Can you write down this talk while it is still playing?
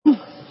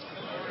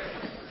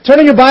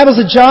Turning your Bibles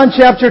to John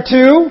chapter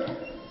 2.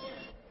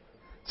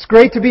 It's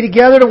great to be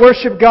together to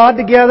worship God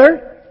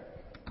together.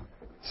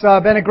 It's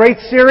been a great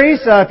series.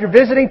 If you're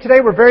visiting today,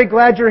 we're very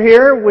glad you're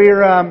here.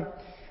 We've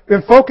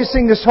been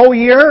focusing this whole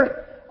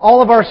year,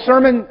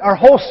 our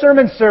whole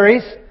sermon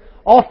series,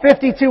 all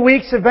 52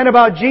 weeks have been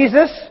about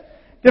Jesus,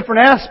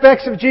 different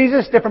aspects of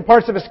Jesus, different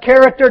parts of His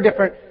character,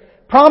 different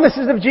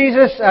promises of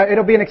Jesus.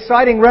 It'll be an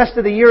exciting rest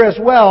of the year as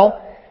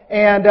well.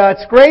 And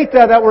it's great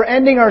that we're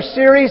ending our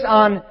series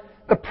on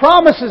the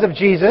promises of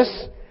Jesus.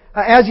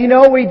 As you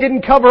know, we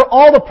didn't cover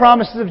all the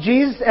promises of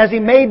Jesus as He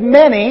made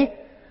many,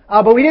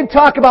 but we did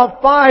talk about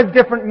 5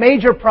 different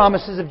major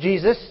promises of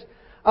Jesus,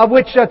 of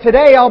which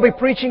today I'll be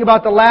preaching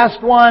about the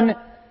last one,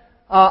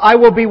 I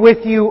will be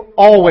with you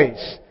always.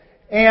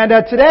 And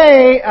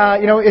today,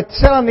 it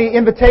said on the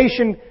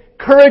invitation,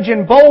 courage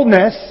and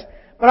boldness,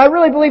 but I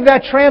really believe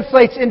that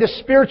translates into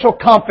spiritual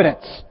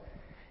confidence.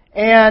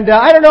 And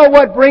I don't know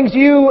what brings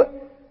you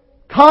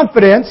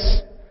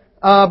confidence,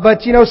 but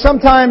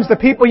sometimes the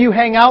people you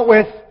hang out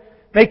with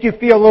make you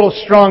feel a little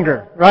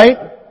stronger, right?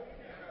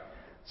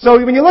 So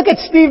when you look at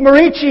Steve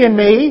Marici and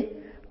me,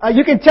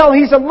 you can tell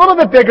he's a little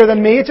bit bigger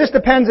than me. It just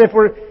depends if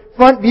we're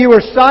front view or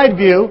side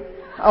view,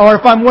 or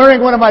if I'm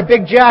wearing one of my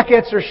big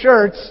jackets or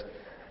shirts.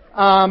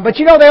 But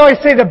they always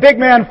say the big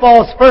man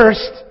falls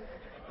first,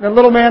 and the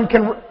little man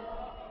can...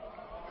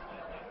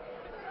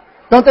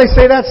 Don't they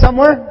say that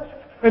somewhere?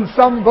 In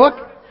some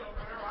book?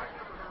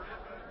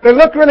 They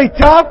look really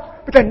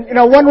tough, but then,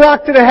 one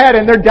rock to the head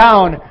and they're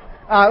down.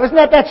 Isn't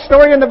that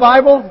story in the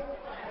Bible?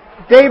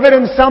 David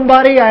and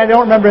somebody, I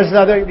don't remember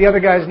the other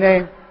guy's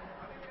name.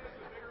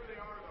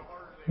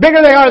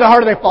 Bigger they are, the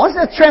harder they fall. It's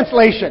a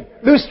translation,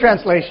 loose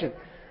translation.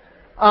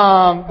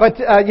 But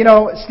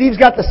Steve's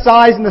got the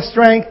size and the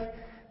strength,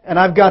 and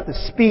I've got the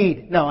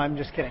speed. No, I'm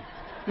just kidding.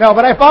 No,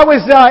 but if I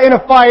was in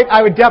a fight,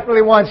 I would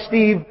definitely want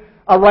Steve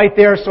right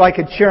there so I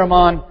could cheer him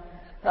on.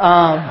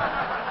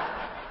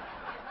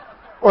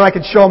 Or I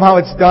could show him how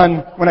it's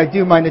done when I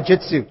do my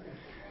ninjutsu.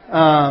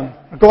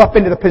 Go up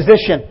into the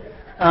position.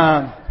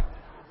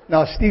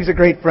 No, Steve's a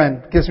great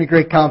friend. Gives me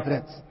great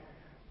confidence.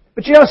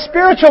 But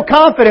spiritual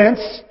confidence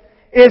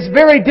is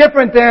very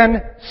different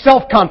than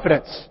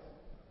self-confidence.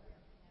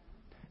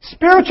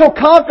 Spiritual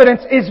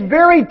confidence is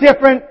very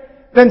different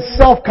than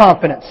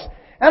self-confidence.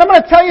 And I'm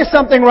going to tell you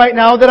something right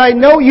now that I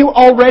know you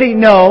already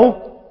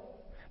know,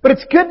 but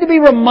it's good to be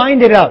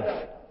reminded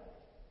of.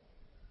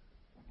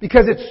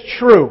 Because it's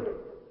true.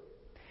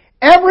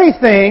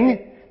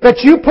 Everything that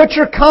you put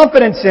your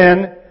confidence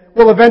in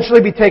will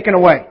eventually be taken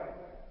away.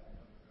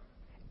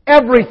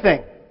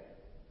 Everything.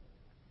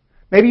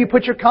 Maybe you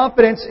put your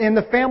confidence in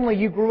the family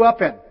you grew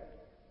up in.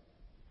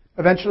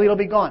 Eventually it'll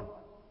be gone.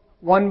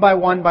 One by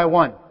one by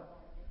one.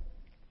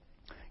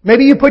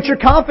 Maybe you put your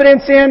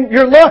confidence in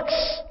your looks.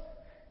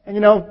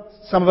 And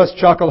some of us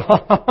chuckle,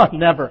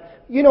 never.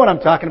 You know what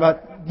I'm talking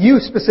about. You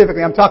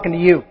specifically, I'm talking to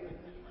you.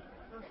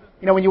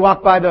 When you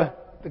walk by the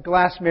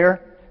glass mirror,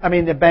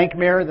 the bank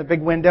mirror, the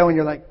big window, and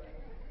you're like,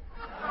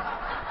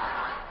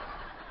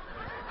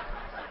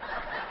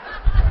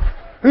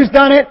 who's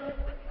done it?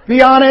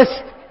 Be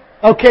honest.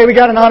 Okay, we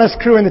got an honest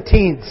crew in the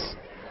teens.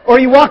 Or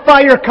you walk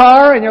by your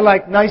car and you're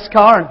like, nice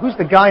car, and who's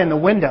the guy in the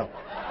window?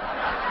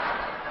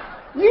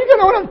 You don't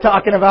know what I'm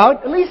talking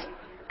about. At least,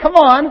 come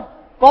on.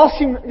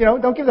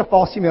 Don't give the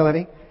false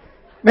humility.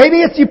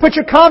 Maybe it's you put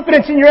your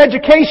confidence in your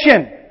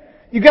education.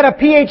 You got a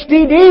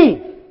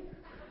PhD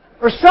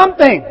or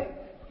something.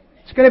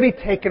 It's going to be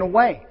taken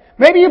away.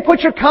 Maybe you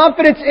put your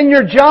confidence in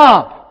your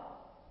job.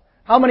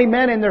 How many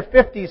men in their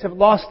 50s have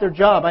lost their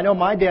job? I know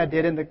my dad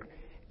did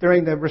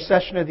during the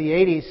recession of the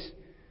 80s,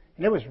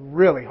 and it was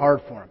really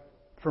hard for him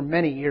for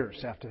many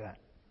years after that.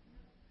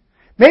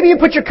 Maybe you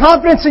put your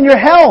confidence in your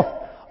health.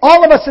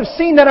 All of us have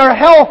seen that our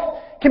health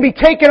can be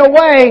taken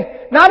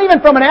away, not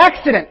even from an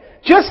accident,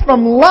 just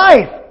from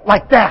life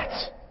like that.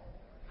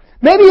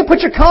 Maybe you put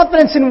your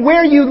confidence in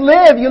where you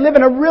live. You live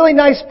in a really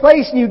nice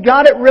place and you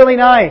got it really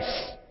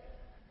nice.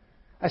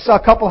 I saw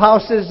a couple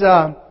houses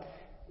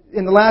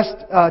in the last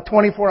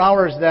 24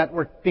 hours that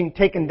were being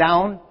taken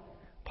down.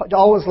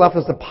 All that was left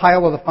was the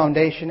pile of the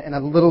foundation and a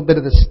little bit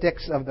of the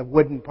sticks of the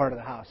wooden part of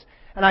the house.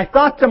 And I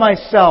thought to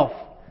myself,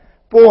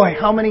 boy,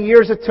 how many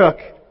years it took,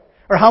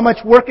 or how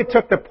much work it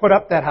took to put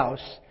up that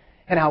house,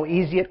 and how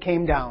easy it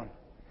came down.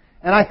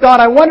 And I thought,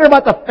 I wonder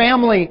about the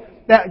family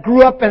that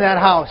grew up in that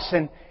house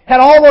and had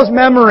all those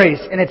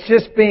memories, and it's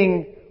just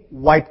being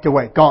wiped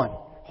away, gone.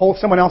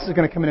 Someone else is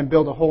going to come in and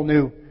build a whole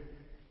new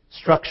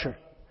structure.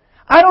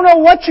 I don't know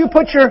what you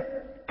put your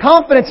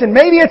confidence in.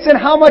 Maybe it's in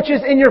how much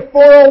is in your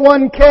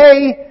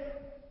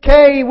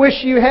 401k.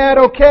 Wish you had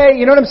okay.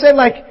 You know what I'm saying?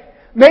 Like,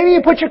 maybe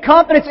you put your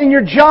confidence in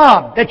your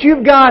job, that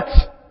you've got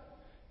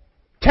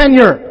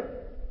tenure.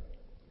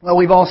 Well,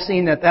 we've all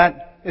seen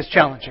that is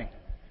challenging.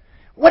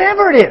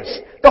 Whatever it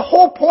is, the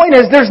whole point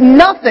is there's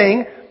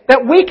nothing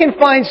that we can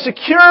find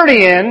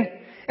security in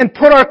and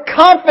put our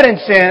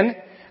confidence in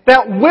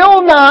that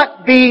will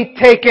not be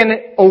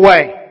taken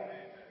away.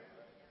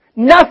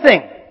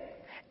 Nothing.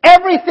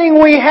 Everything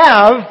we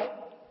have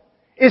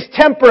is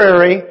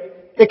temporary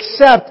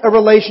except a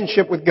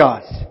relationship with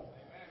God.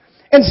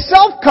 And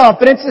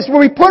self-confidence is where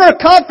we put our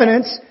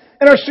confidence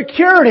and our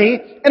security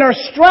and our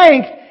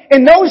strength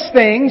in those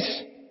things.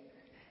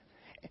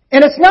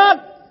 And it's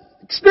not,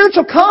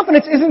 spiritual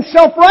confidence isn't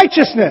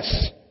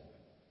self-righteousness.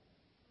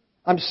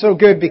 I'm so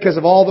good because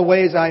of all the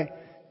ways I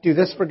do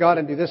this for God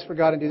and do this for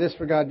God and do this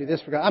for God and do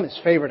this for God. I'm His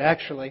favorite,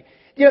 actually.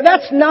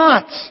 That's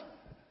not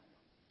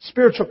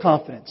spiritual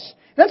confidence.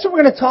 That's what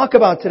we're going to talk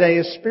about today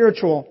is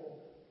spiritual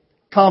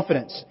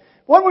confidence.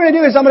 What we're going to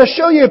do is I'm going to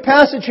show you a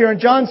passage here in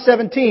John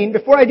 17.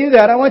 Before I do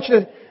that, I want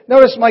you to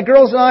notice my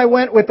girls and I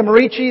went with the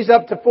Marichis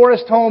up to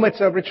Forest Home. It's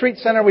a retreat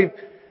center we've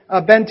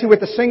been to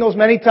with the singles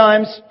many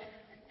times.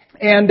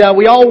 And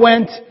we all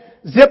went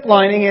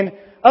ziplining. And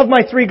of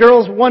my 3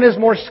 girls, one is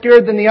more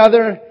scared than the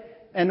other,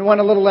 and one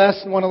a little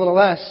less, and one a little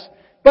less.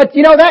 But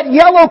that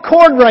yellow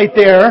cord right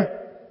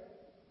there,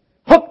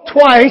 hooked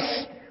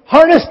twice,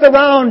 harnessed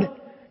around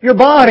your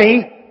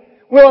body,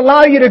 will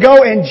allow you to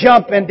go and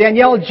jump. And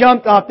Danielle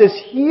jumped off this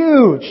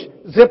huge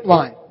zip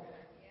line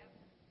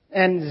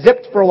and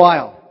zipped for a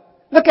while.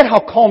 Look at how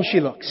calm she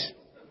looks.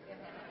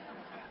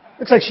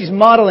 Looks like she's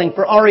modeling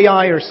for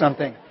REI or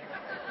something.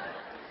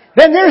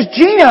 Then there's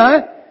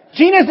Gina.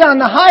 Gina's on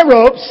the high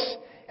ropes,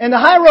 and the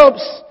high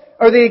ropes,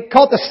 or they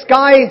call it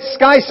the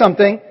sky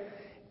something.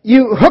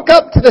 You hook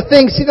up to the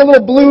thing, see the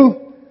little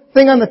blue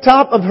thing on the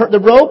top of the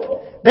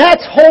rope?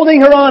 That's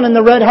holding her on in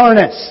the red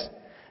harness.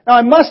 Now,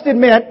 I must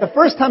admit, the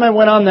first time I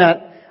went on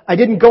that, I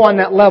didn't go on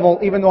that level,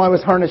 even though I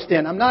was harnessed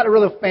in. I'm not a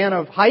real fan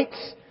of heights,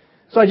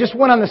 so I just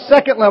went on the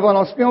second level, and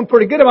I was feeling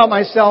pretty good about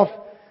myself,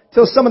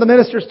 till some of the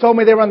ministers told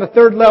me they were on the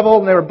third level,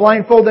 and they were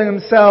blindfolding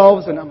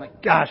themselves, and I'm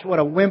like, gosh, what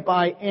a wimp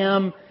I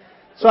am.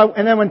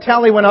 And then when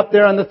Tally went up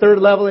there on the third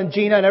level, and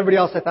Gina and everybody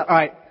else, I thought, all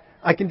right,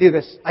 I can do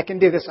this. I can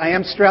do this. I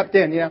am strapped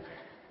in,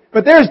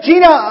 But there's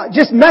Gina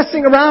just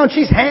messing around.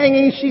 She's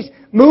hanging. She's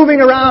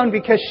moving around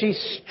because she's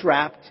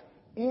strapped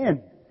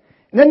in.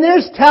 And then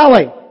there's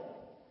Tally.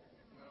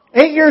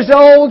 8 years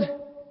old.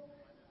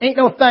 Ain't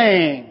no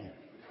thing.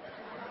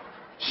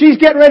 She's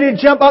getting ready to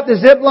jump up the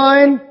zip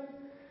line.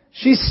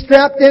 She's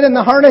strapped in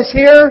the harness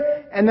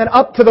here and then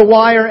up to the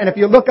wire. And if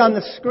you look on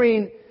the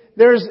screen,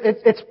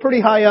 it's pretty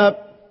high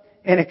up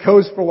and it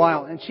goes for a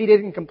while. And she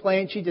didn't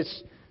complain. She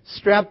just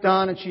strapped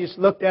on and she just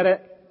looked at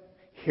it.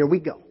 Here we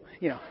go.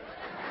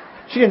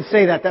 She didn't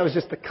say that. That was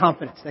just the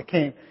confidence that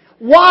came.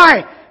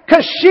 Why?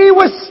 Because she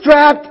was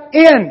strapped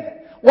in.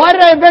 Why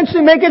did I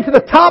eventually make it to the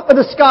top of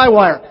the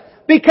skywire?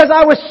 Because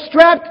I was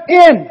strapped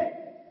in.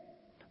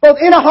 Both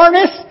in a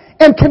harness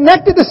and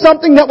connected to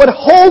something that would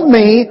hold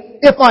me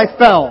if I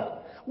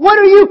fell. What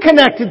are you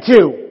connected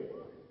to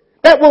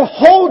that will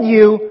hold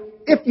you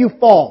if you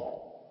fall?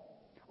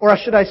 Or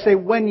should I say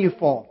when you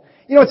fall?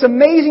 It's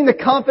amazing the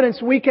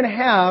confidence we can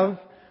have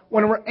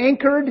when we're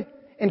anchored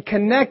and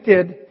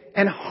connected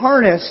and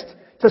harnessed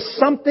to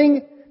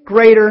something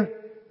greater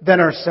than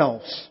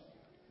ourselves.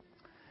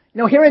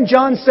 Here in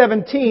John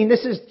 17,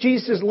 this is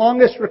Jesus'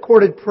 longest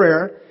recorded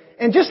prayer.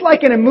 And just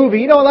like in a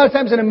movie, a lot of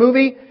times in a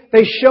movie,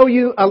 they show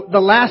you the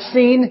last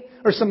scene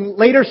or some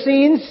later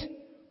scenes,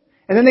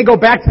 and then they go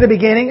back to the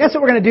beginning. That's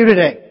what we're going to do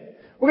today.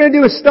 We're going to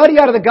do a study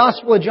out of the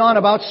Gospel of John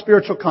about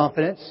spiritual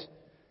confidence.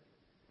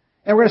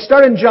 And we're going to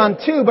start in John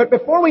 2. But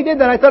before we did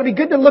that, I thought it'd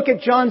be good to look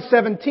at John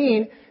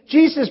 17,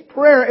 Jesus'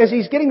 prayer as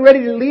He's getting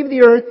ready to leave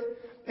the earth,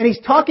 and He's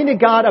talking to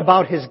God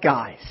about His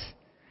guys.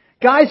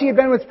 Guys He had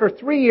been with for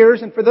 3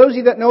 years, and for those of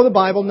you that know the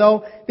Bible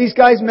know these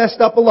guys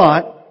messed up a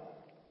lot.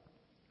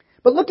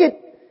 But look at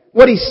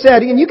what He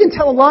said, and you can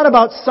tell a lot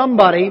about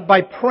somebody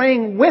by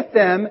praying with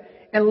them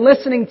and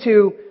listening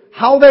to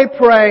how they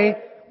pray,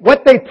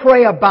 what they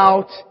pray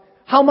about,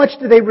 how much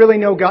do they really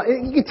know God.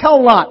 You can tell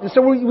a lot. And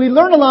so we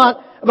learn a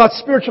lot about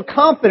spiritual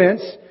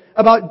confidence,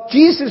 about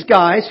Jesus'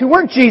 guys who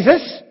weren't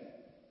Jesus,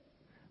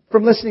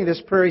 from listening to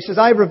this prayer. He says,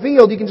 I have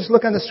revealed, you can just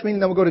look on the screen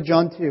and then we'll go to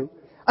John 2.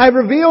 I have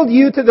revealed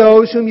you to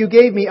those whom you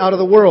gave me out of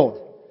the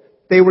world.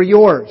 They were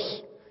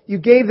yours. You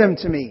gave them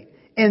to me.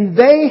 And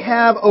they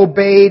have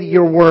obeyed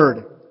your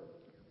word.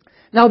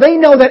 Now they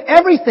know that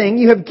everything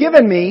you have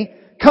given me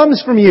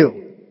comes from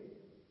you.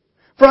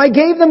 For I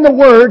gave them the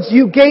words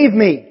you gave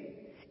me,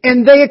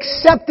 and they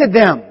accepted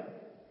them.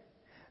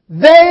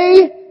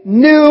 They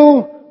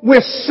knew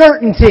with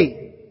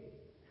certainty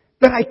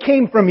that I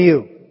came from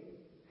you.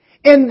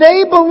 And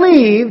they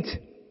believed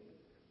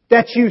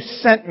that you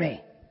sent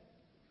me.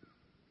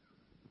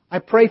 I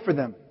pray for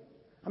them.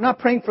 I'm not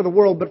praying for the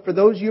world, but for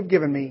those you've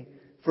given me,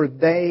 for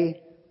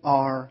they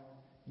are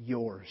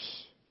yours.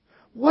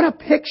 What a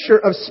picture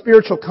of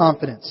spiritual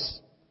confidence.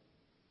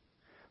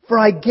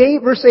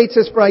 Verse 8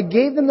 says, for I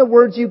gave them the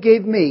words you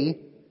gave me,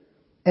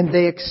 and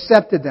they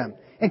accepted them.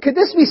 And could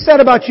this be said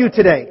about you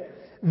today?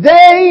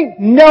 They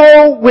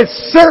know with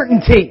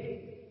certainty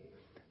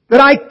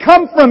that I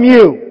come from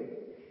you.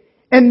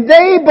 And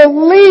they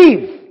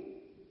believe.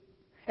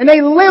 And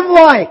they live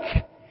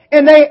like.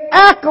 And they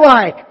act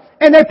like.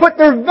 And they put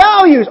their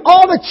values,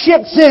 all the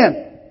chips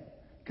in.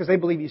 Because they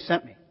believe you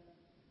sent me.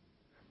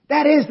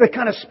 That is the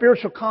kind of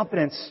spiritual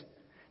confidence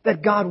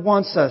that God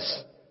wants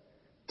us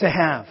to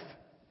have.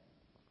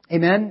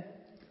 Amen?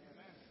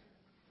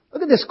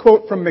 Look at this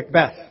quote from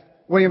Macbeth.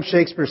 William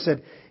Shakespeare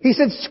said, he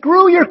said,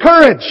 "Screw your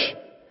courage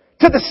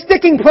to the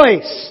sticking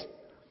place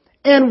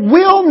and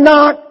will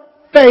not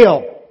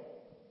fail."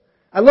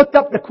 I looked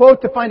up the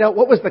quote to find out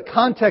what was the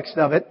context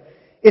of it.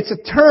 It's a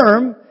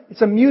term,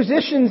 it's a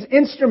musician's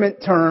instrument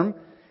term,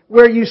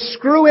 where you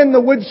screw in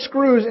the wood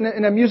screws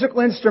in a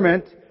musical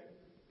instrument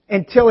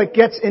until it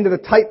gets into the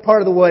tight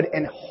part of the wood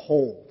and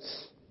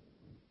holds.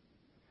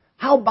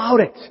 How about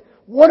it?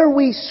 What are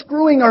we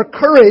screwing our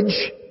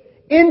courage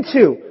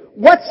into?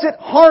 What's it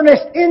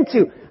harnessed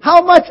into?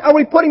 How much are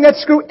we putting that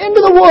screw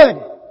into the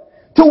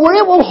wood to where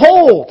it will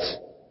hold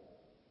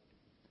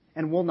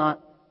and will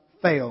not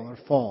fail or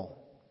fall?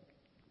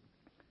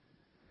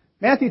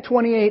 Matthew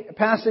 28, a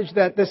passage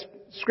that this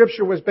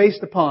scripture was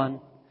based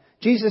upon,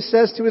 Jesus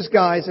says to His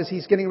guys as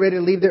He's getting ready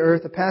to leave the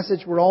earth, a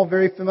passage we're all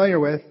very familiar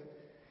with.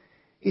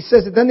 He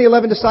says that then the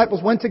 11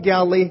 disciples went to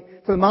Galilee,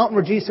 to the mountain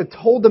where Jesus had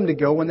told them to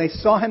go. When they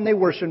saw Him, they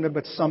worshipped Him,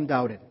 but some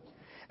doubted.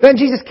 Then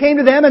Jesus came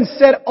to them and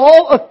said,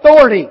 "All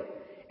authority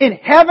in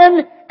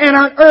heaven and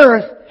on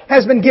earth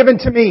has been given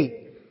to me.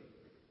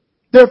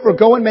 Therefore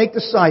go and make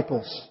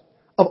disciples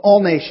of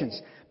all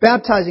nations,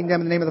 baptizing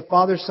them in the name of the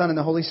Father, Son, and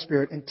the Holy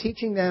Spirit, and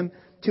teaching them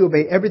to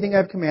obey everything I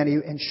have commanded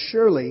you, and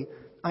surely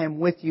I am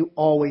with you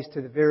always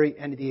to the very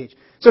end of the age."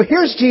 So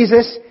here's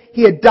Jesus.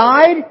 He had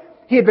died.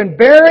 He had been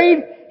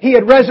buried. He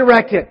had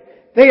resurrected.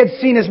 They had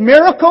seen His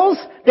miracles.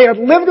 They had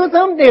lived with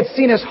Him. They had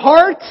seen His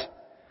heart.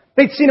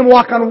 They'd seen Him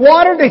walk on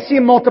water. They'd seen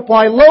Him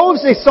multiply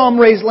loaves. They saw Him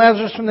raise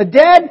Lazarus from the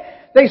dead.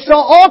 They saw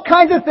all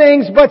kinds of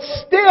things, but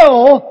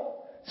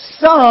still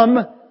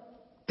some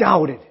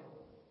doubted.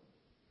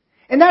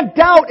 And that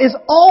doubt is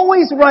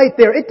always right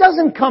there. It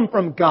doesn't come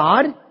from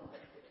God.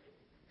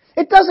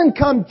 It doesn't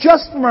come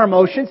just from our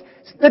emotions.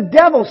 The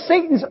devil,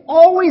 Satan's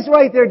always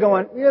right there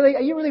going, "Really?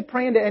 Are you really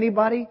praying to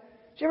anybody?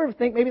 Do you ever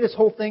think maybe this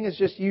whole thing is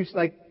just you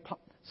like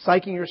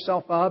psyching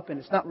yourself up and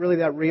it's not really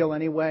that real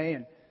anyway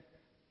and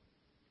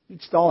you're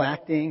just all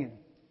acting?" And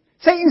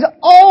Satan's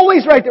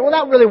always right there. "Well,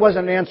 that really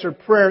wasn't an answered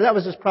prayer. That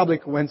was just probably a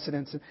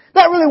coincidence.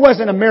 That really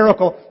wasn't a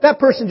miracle. That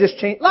person just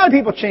changed." A lot of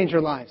people change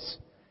their lives.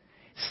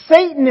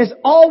 Satan is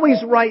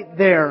always right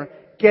there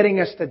getting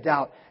us to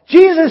doubt.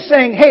 Jesus is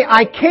saying, "Hey,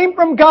 I came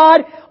from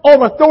God.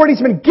 All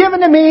authority's been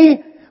given to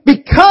me.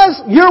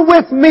 Because you're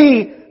with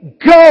me,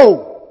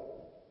 go."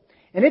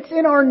 And it's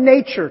in our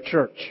nature,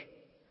 church,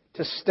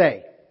 to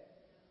stay.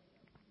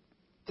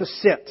 To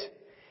sit.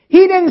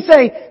 He didn't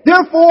say,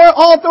 "Therefore,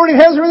 all authority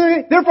has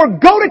been, therefore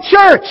go to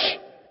church."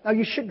 Now,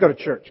 you should go to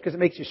church because it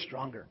makes you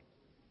stronger.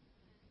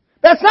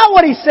 That's not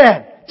what He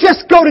said.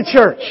 Just go to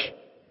church.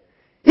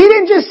 He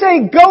didn't just say,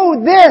 "Go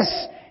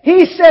this."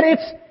 He said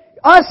it's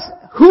us,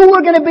 who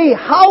we're going to be,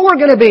 how we're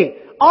going to be,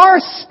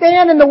 our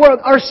stand in the world,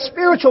 our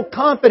spiritual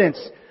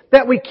confidence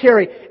that we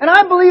carry. And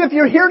I believe if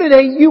you're here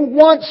today, you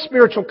want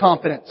spiritual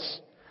confidence.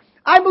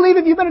 I believe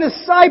if you've been a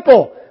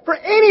disciple for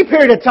any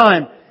period of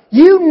time,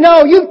 you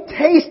know you've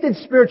tasted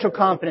spiritual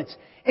confidence,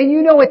 and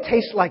you know it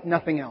tastes like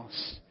nothing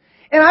else.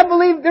 And I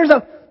believe there's a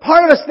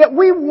part of us that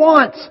we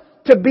want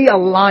to be a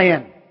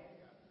lion.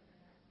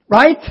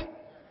 Right?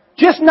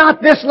 Just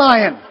not this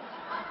lion.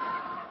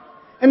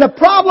 And the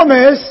problem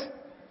is,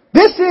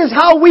 this is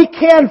how we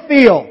can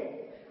feel.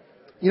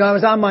 You know, I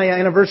was on my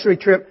anniversary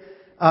trip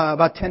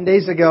about 10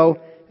 days ago,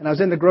 and I was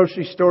in the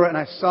grocery store, and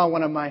I saw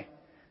one of my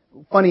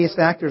funniest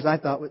actors, I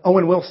thought.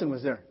 Owen Wilson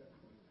was there.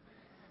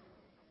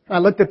 I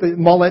looked at the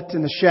mullet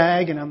and the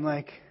shag, and I'm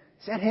like,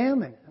 "Is that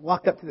him?" And I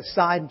walked up to the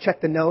side and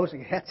checked the nose,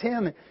 and that's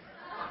him.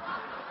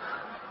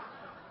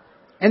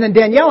 And then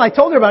Danielle, I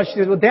told her about it. She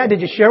said, "Well, Dad,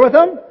 did you share with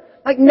him?"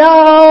 Like, "No,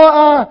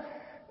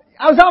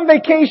 I was on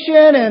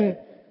vacation, and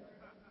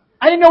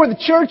I didn't know where the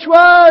church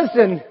was,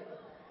 and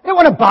I didn't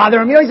want to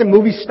bother him. You know, he's a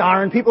movie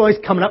star, and people always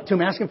coming up to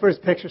him asking for his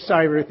picture.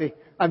 Sorry, Ruthie,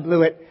 I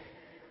blew it.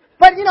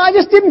 But, you know, I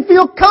just didn't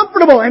feel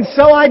comfortable, and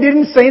so I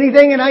didn't say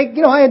anything, and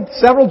I had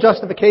several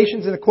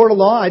justifications in the court of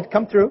law. I'd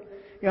come through.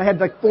 You know, I had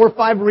like 4 or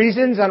 5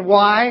 reasons on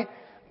why.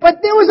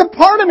 But there was a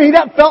part of me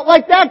that felt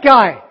like that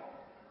guy.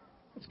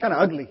 It's kind of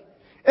ugly.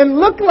 And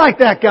looked like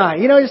that guy.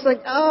 You know, just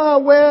like, "Oh,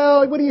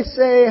 well, what do you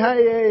say?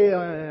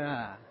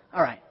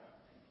 All right."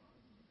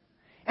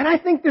 And I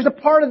think there's a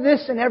part of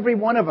this in every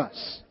one of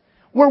us,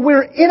 where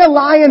we're in a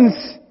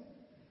lion's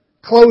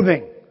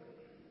clothing.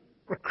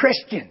 We're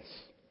Christians.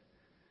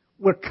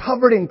 We're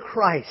covered in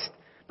Christ,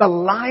 the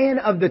Lion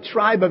of the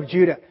tribe of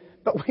Judah.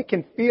 But we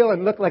can feel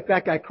and look like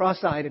that guy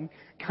cross-eyed and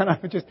kind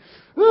of just,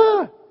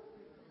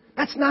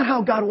 That's not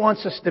how God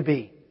wants us to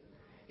be.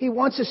 He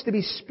wants us to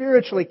be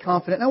spiritually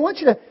confident. And I want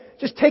you to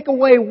just take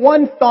away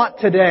one thought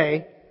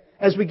today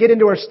as we get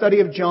into our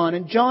study of John.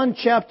 In John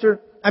chapter,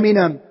 as we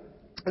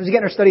get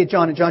in our study of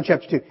John in John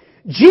chapter 2.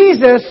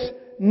 Jesus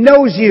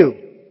knows you.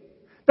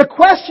 The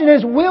question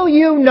is, will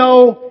you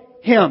know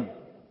Him?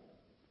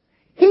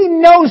 He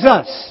knows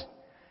us.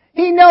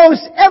 He knows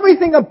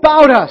everything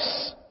about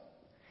us.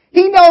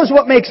 He knows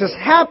what makes us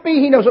happy.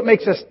 He knows what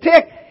makes us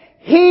tick.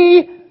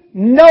 He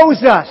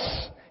knows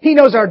us. He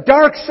knows our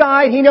dark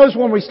side. He knows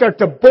when we start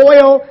to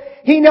boil.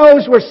 He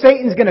knows where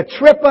Satan's going to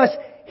trip us.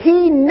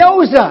 He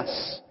knows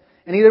us.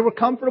 And either we're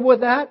comfortable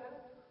with that,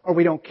 or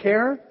we don't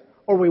care,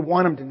 or we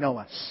want Him to know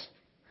us.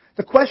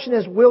 The question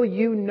is, will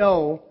you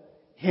know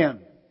Him?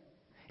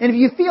 And if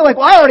you feel like,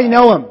 well, I already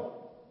know Him.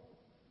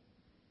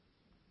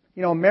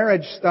 You know,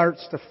 marriage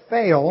starts to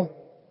fail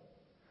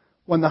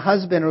when the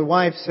husband or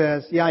wife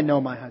says, yeah, I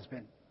know my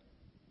husband.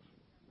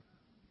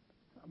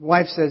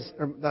 Wife says,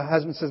 or the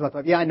husband says about the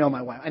wife, yeah, I know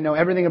my wife. I know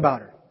everything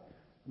about her.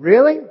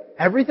 Really?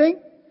 Everything?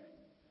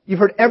 You've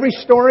heard every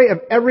story of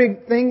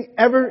everything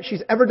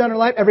she's ever done in her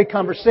life, every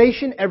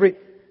conversation, the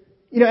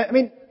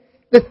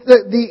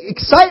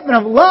excitement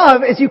of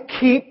love is you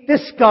keep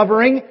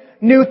discovering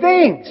new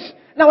things.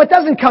 Now, it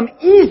doesn't come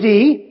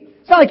easy.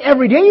 It's not like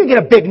every day you get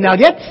a big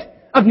nugget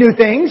of new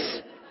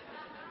things.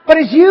 But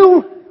as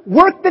you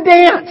work the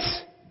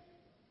dance,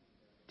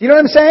 do you know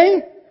what I'm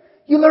saying?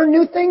 You learn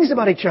new things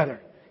about each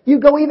other. You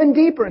go even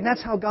deeper, and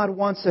that's how God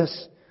wants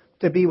us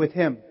to be with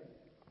Him.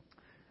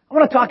 I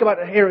want to talk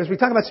about here, as we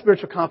talk about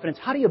spiritual confidence,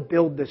 how do you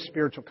build this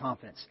spiritual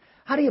confidence?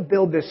 How do you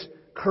build this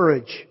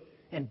courage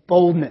and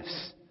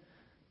boldness?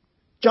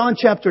 John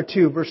chapter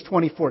 2, verse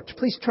 24.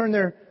 Please turn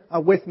there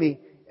with me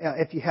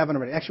if you haven't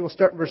already. Actually, we'll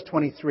start in verse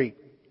 23.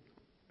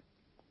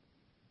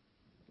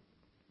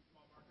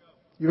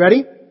 You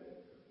ready?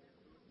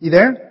 You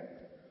there?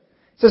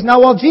 It says,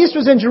 now while Jesus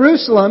was in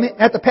Jerusalem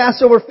at the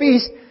Passover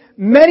feast,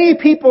 many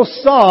people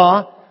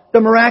saw the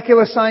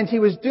miraculous signs He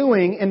was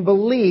doing and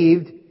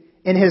believed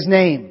in His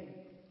name.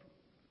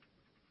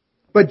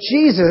 But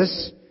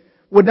Jesus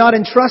would not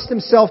entrust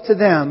Himself to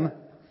them,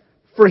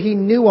 for He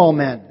knew all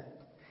men.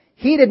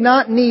 He did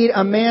not need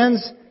a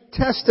man's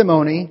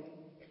testimony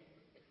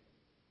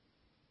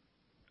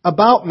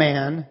about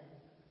man,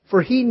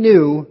 for He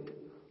knew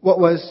what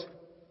was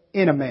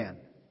in a man.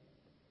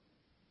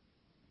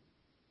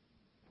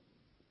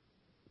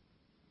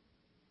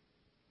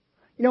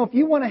 You know, if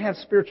you want to have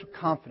spiritual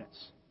confidence,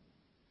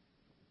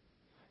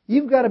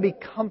 you've got to be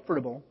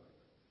comfortable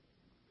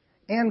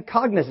and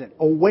cognizant,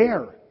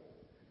 aware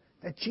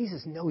that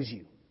Jesus knows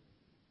you.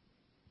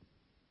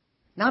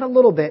 Not a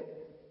little bit,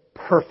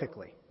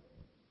 perfectly.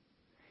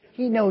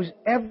 He knows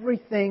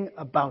everything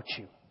about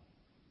you.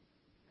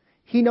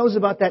 He knows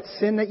about that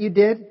sin that you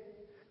did,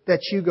 that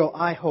you go,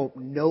 I hope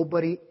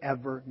nobody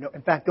ever knows.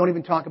 In fact, don't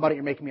even talk about it,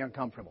 you're making me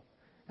uncomfortable.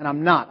 And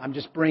I'm not, I'm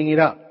just bringing it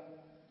up.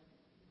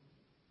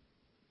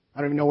 I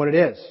don't even know what it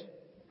is,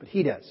 but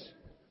He does.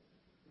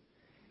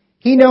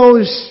 He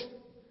knows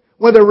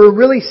whether we're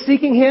really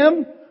seeking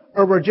Him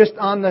or we're just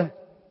on the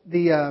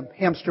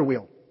hamster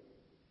wheel.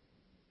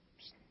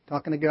 Just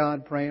talking to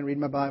God, praying,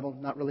 reading my Bible,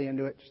 not really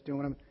into it, just doing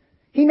what I'm...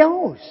 He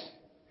knows.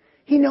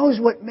 He knows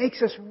what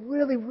makes us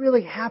really,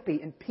 really happy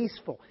and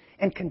peaceful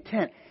and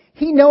content.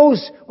 He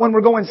knows when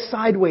we're going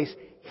sideways.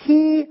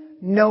 He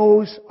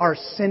knows our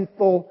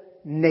sinful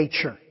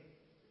nature.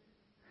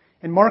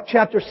 In Mark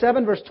chapter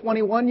 7, verse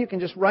 21, you can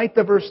just write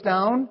the verse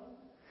down.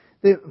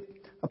 The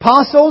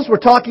apostles were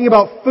talking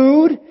about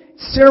food,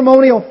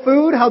 ceremonial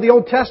food, how the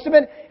Old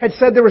Testament had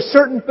said there were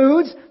certain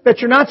foods that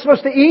you're not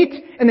supposed to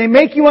eat, and they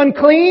make you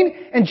unclean.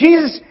 And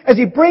Jesus, as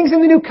He brings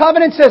in the new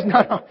covenant, says,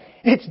 no,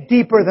 it's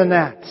deeper than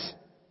that.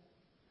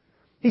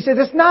 He says,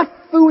 it's not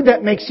food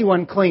that makes you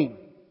unclean.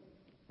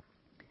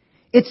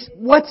 It's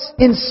what's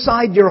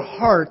inside your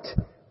heart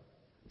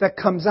that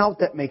comes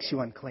out that makes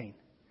you unclean.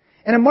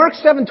 And in Mark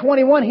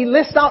 7:21, He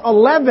lists out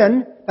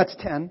 11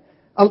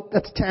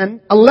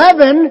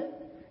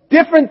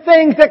 different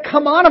things that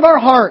come out of our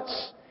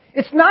hearts.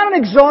 It's not an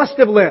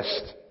exhaustive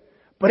list,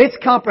 but it's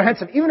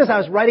comprehensive. Even as I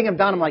was writing them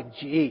down, I'm like,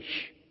 geesh,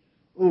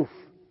 oof,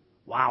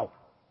 wow,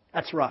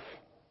 that's rough.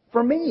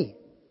 For me.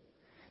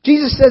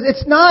 Jesus says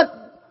it's not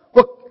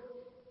what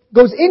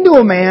goes into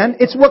a man,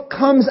 it's what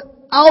comes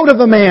out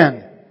of a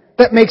man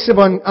that makes him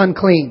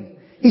unclean.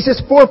 He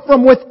says, for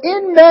from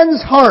within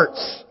men's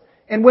hearts,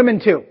 and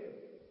women too,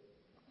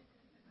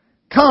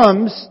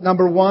 comes,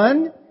 number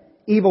one,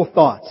 evil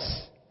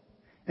thoughts.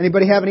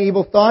 Anybody have any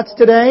evil thoughts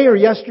today or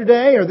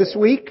yesterday or this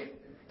week?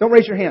 Don't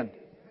raise your hand.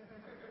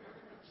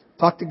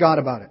 Talk to God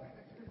about it.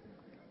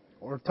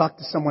 Or talk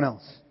to someone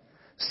else.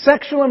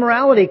 Sexual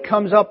immorality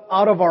comes up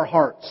out of our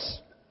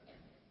hearts.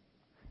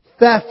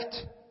 Theft.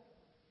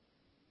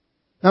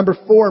 Number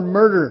 4,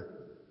 murder.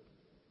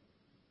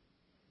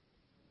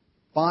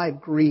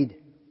 5, greed.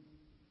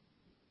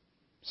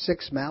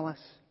 6, malice.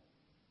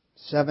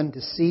 7,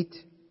 deceit.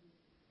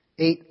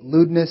 8,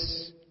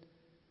 lewdness.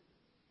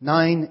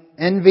 9,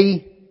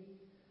 envy.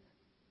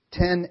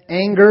 10,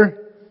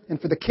 anger. And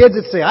for the kids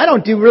that say, I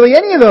don't do really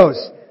any of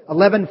those.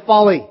 11,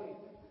 folly.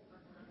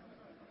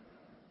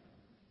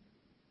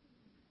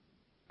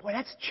 Boy,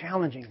 that's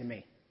challenging to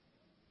me.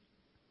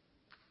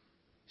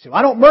 So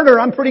I don't murder,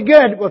 I'm pretty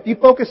good. Well, if you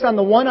focus on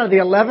the 1 out of the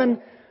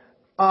 11,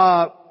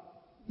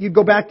 you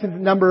go back to the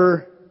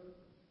number,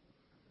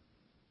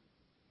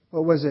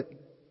 what was it?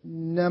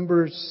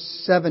 Number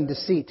 7,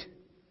 deceit.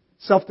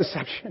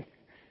 Self-deception.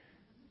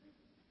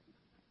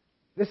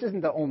 This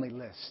isn't the only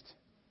list.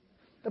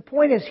 The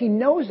point is, He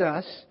knows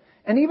us,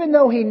 and even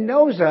though He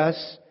knows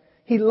us,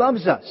 He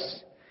loves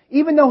us.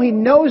 Even though He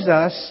knows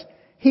us,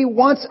 He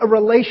wants a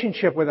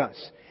relationship with us.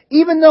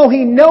 even though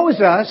He knows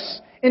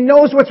us and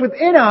knows what's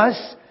within us,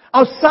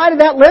 outside of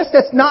that list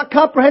that's not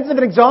comprehensive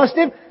and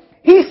exhaustive,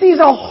 He sees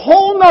a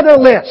whole nother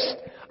list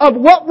of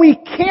what we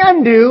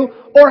can do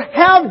or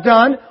have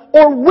done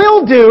or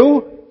will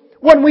do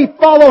when we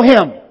follow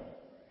Him.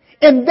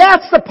 And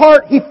that's the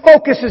part He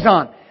focuses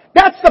on.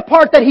 That's the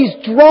part that He's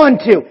drawn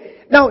to.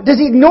 Now, does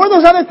He ignore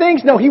those other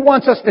things? No, He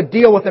wants us to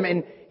deal with them,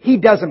 and He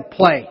doesn't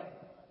play.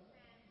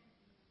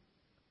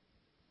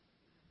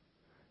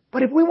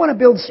 But if we want to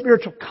build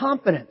spiritual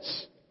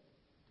confidence,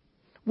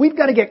 we've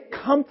got to get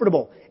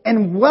comfortable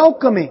and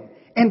welcoming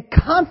and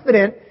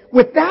confident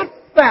with that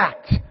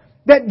fact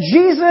that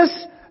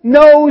Jesus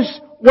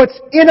knows what's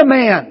in a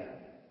man.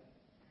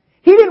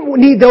 He didn't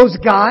need those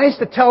guys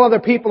to tell other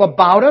people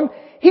about Him.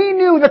 He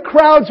knew the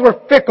crowds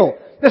were fickle.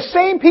 The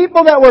same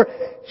people that were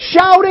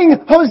shouting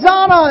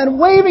Hosanna and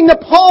waving the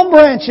palm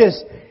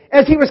branches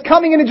as He was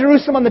coming into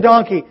Jerusalem on the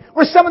donkey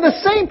were some of the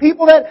same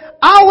people that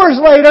hours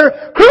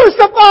later,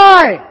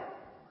 crucify!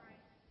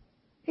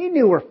 He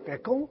knew we're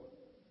fickle.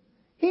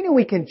 He knew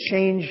we can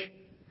change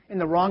in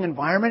the wrong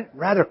environment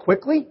rather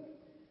quickly.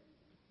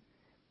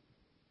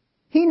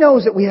 He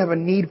knows that we have a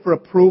need for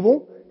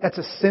approval. That's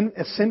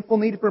a sinful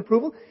need for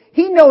approval.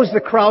 He knows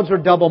the crowds are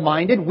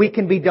double-minded. We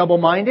can be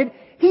double-minded.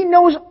 He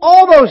knows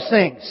all those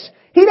things.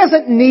 He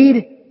doesn't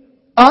need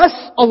us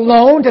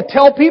alone to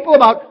tell people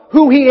about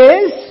who He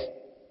is.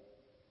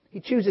 He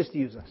chooses to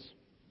use us,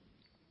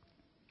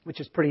 which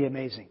is pretty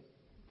amazing.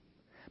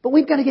 But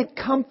we've got to get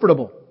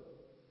comfortable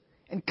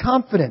and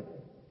confident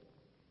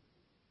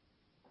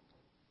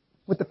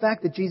with the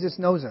fact that Jesus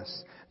knows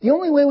us. The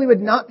only way we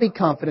would not be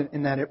confident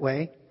in that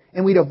way,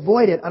 and we'd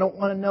avoid it, I don't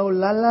want to know,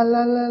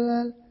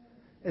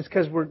 is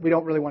because we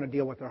don't really want to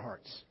deal with our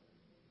hearts.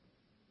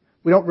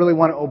 We don't really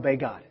want to obey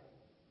God.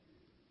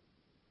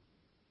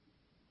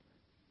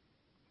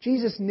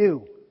 Jesus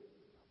knew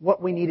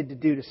what we needed to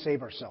do to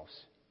save ourselves.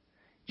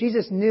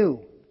 Jesus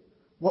knew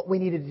what we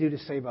needed to do to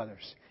save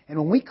others. And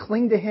when we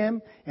cling to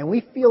Him and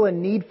we feel a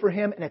need for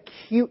Him, an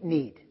acute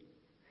need.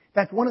 In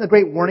fact, one of the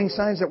great warning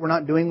signs that we're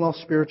not doing well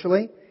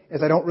spiritually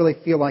is I don't really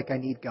feel like I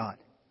need God.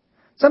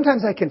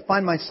 Sometimes I can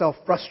find myself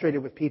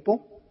frustrated with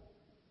people,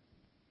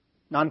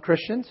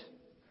 non-Christians,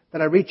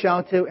 that I reach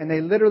out to and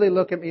they literally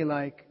look at me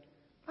like,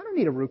 I don't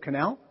need a root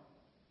canal.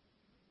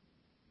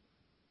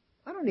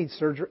 I don't need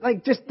surgery.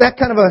 Like just that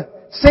kind of a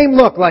same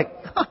look like,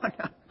 oh,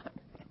 no.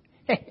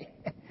 Hey,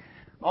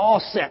 all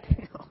set.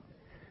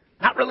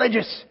 Not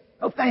religious.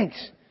 Oh, thanks.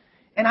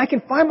 And I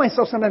can find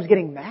myself sometimes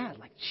getting mad.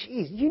 Like,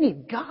 geez, you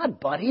need God,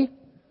 buddy.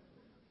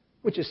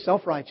 Which is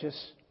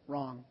self-righteous,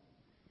 wrong.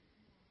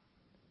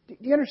 Do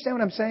you understand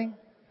what I'm saying?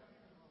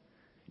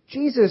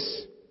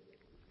 Jesus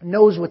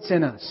knows what's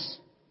in us.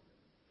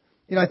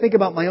 You know, I think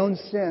about my own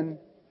sin.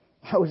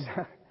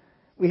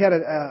 We had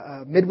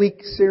a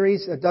midweek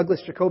series.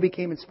 Douglas Jacoby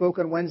came and spoke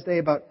on Wednesday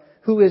about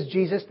who is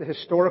Jesus, the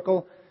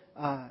historical,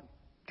 kind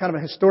of a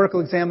historical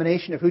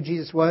examination of who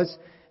Jesus was.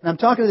 And I'm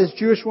talking to this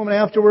Jewish woman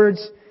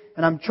afterwards,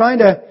 and I'm trying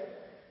to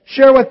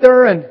share with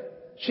her, and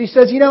she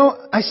says,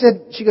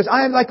 she goes,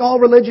 I like all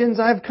religions.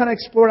 I've kind of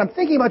explored. I'm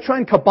thinking about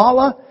trying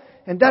Kabbalah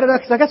and da-da-da,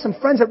 because I got some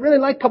friends that really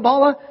like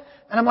Kabbalah.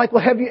 And I'm like,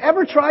 well, have you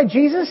ever tried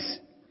Jesus?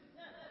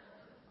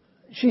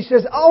 She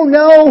says, oh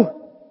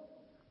no,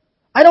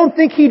 I don't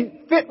think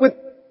He'd fit with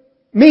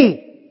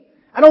me.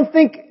 I don't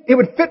think it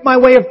would fit my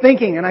way of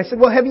thinking. And I said,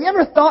 well, have you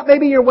ever thought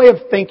maybe your way of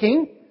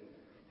thinking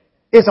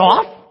is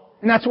off?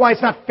 And that's why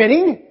it's not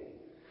fitting?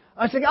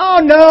 I said, oh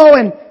no,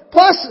 and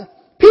plus,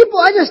 people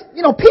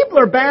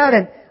are bad,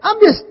 and I'm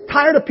just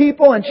tired of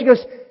people. And she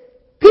goes,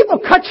 people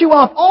cut you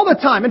off all the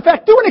time. In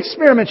fact, do an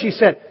experiment, she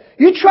said.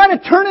 You try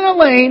to turn in a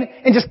lane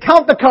and just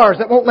count the cars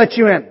that won't let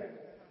you in.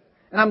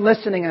 And I'm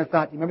listening, and I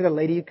thought, you remember the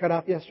lady you cut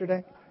off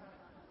yesterday?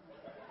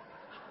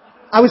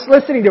 I was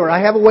listening to her.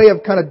 I have a way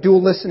of kind of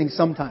dual listening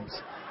sometimes.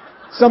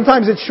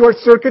 Sometimes it short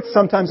circuits,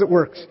 sometimes it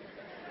works.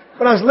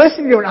 But I was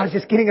listening to her, and I was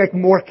just getting like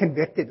more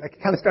convicted,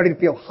 like kind of starting to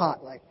feel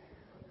hot. Like,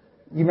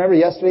 you remember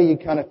yesterday you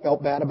kind of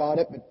felt bad about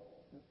it, but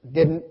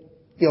didn't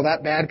feel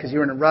that bad because you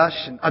were in a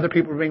rush and other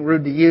people were being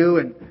rude to you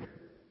and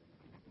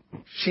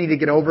she needed to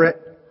get over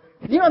it.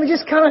 You know, I mean,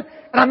 just kind of,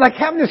 and I'm like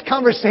having this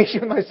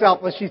conversation with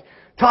myself as she's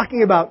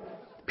talking about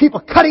people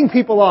cutting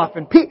people off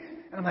and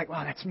I'm like,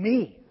 wow, that's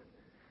me.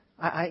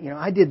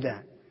 I did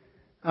that.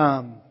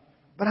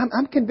 But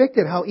I'm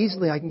convicted how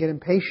easily I can get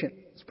impatient.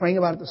 I was praying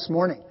about it this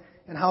morning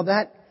and how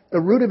the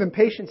root of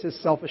impatience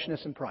is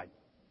selfishness and pride.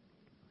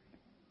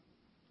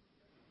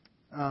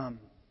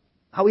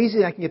 How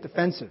easily I can get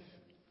defensive.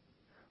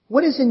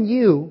 What is in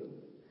you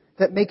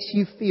that makes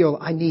you feel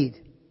I need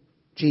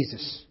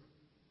Jesus?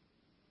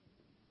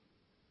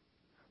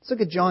 Let's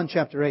look at John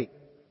chapter 8.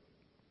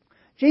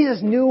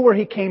 Jesus knew where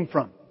He came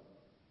from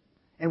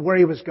and where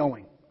He was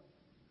going.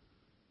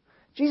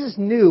 Jesus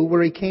knew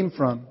where He came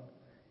from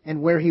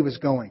and where He was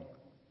going.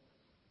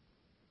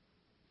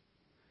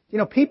 You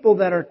know, people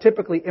that are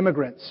typically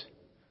immigrants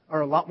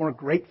are a lot more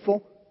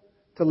grateful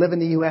to live in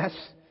the U.S.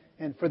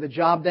 and for the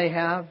job they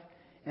have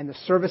and the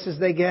services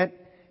they get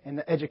and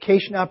the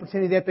education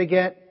opportunity that they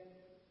get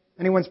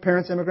Anyone's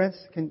parents immigrants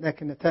that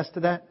can attest to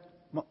that?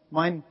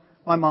 My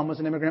mom was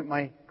an immigrant.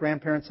 My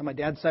grandparents on my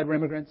dad's side were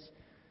immigrants.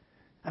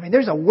 I mean,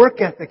 there's a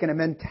work ethic and a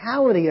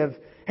mentality of,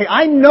 hey,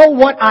 I know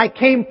what I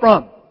came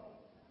from.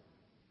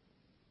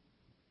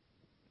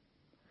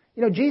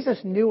 You know, Jesus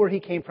knew where He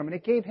came from, and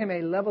it gave Him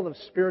a level of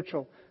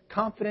spiritual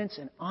confidence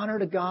and honor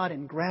to God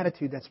and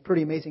gratitude that's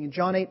pretty amazing. In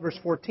John 8, verse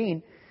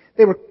 14,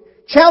 they were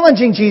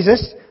challenging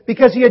Jesus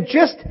because He had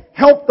just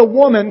helped the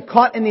woman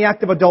caught in the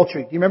act of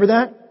adultery. Do you remember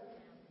that?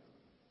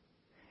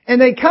 And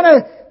they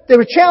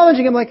were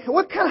challenging Him like,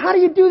 how do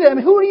you do that? I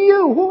mean, who are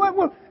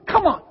you?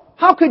 Come on.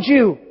 How could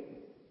you?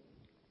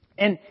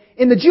 And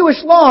in the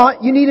Jewish law,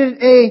 you needed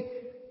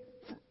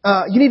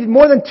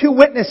more than 2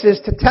 witnesses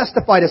to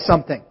testify to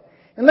something.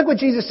 And look what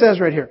Jesus says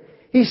right here.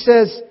 He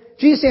says,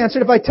 Jesus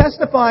answered,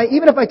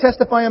 even if I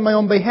testify on my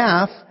own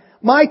behalf,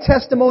 my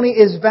testimony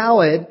is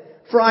valid,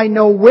 for I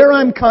know where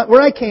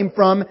I came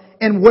from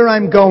and where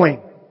I'm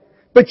going.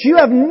 But you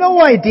have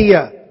no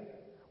idea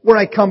where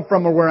I come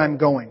from or where I'm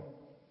going.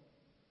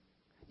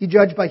 You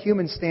judge by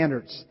human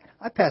standards.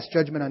 I pass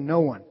judgment on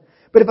no one.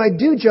 But if I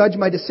do judge,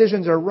 my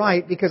decisions are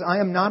right because I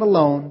am not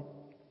alone.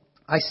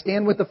 I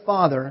stand with the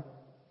Father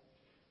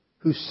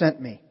who sent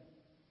me.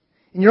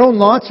 In your own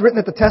law, it's written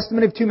that the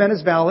testimony of 2 men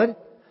is valid.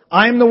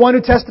 I am the one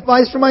who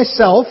testifies for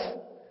myself.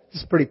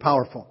 This is pretty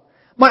powerful.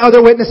 My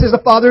other witness is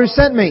the Father who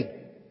sent me.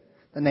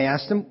 Then they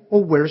asked Him,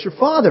 well, where's your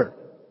Father?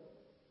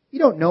 You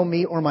don't know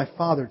me or my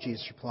Father,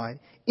 Jesus replied.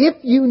 If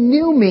you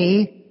knew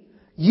me,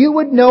 you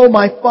would know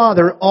my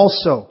Father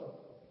also.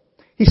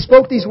 He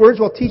spoke these words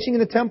while teaching in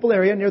the temple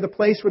area near the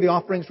place where the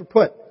offerings were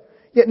put.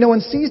 Yet no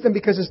one seized Him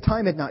because His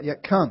time had not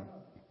yet come.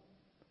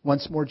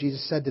 Once more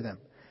Jesus said to them,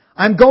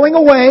 I'm going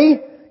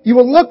away. You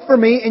will look for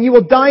me and you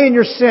will die in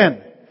your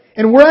sin.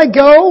 And where I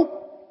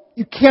go,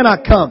 you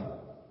cannot come.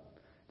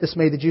 This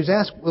made the Jews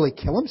ask, will He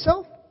kill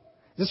Himself?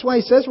 Is this why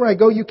He says, where I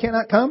go, you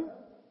cannot come?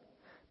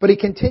 But He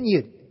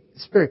continued.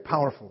 It's very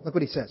powerful. Look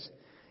what He says.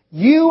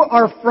 You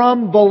are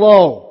from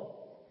below.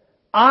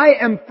 I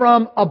am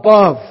from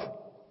above.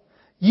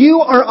 You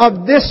are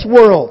of this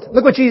world.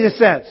 Look what Jesus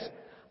says.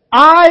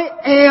 I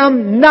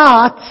am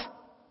not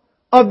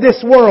of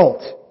this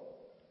world.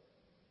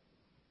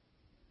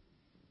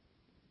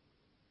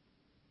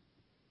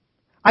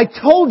 I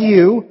told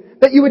you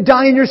that you would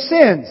die in your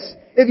sins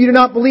if you do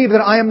not believe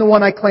that I am the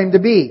one I claim to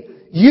be.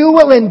 You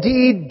will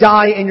indeed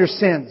die in your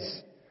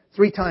sins.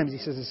 3 times He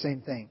says the same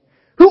thing.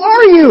 Who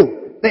are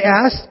you? They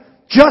asked.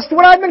 Just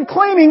what I've been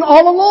claiming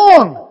all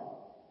along.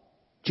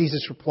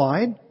 Jesus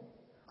replied,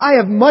 I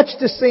have much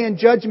to say in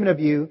judgment of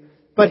you,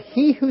 but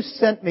He who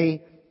sent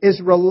me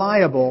is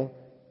reliable.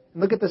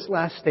 And look at this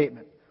last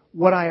statement.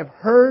 What I have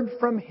heard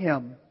from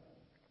Him,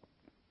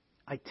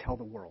 I tell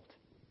the world.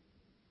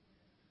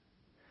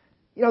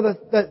 You know,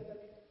 the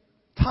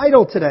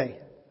title today,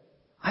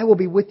 I will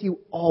be with you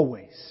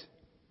always.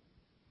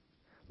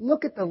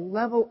 Look at the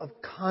level of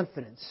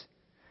confidence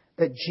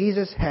that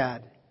Jesus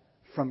had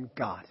from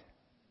God.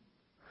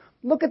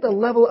 Look at the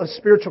level of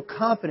spiritual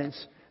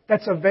confidence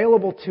that's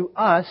available to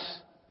us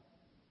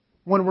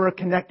when we're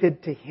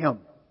connected to Him.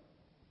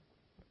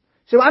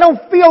 So I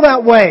don't feel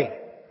that way.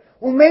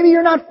 Well, maybe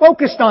you're not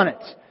focused on it.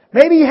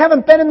 Maybe you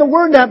haven't been in the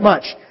Word that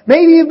much.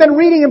 Maybe you've been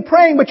reading and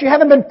praying, but you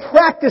haven't been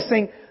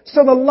practicing,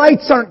 so the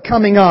lights aren't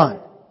coming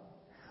on.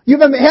 You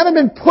haven't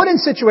been put in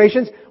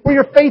situations where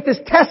your faith is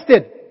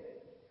tested.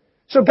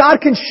 So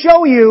God can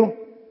show you,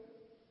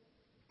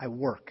 I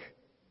work.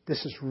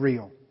 This is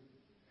real.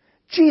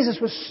 Jesus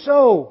was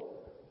so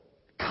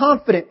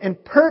confident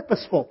and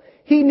purposeful.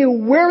 He knew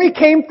where He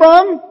came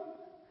from.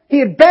 He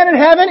had been in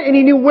heaven and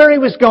He knew where He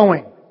was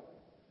going.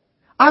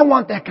 I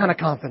want that kind of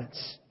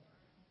confidence.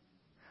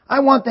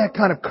 I want that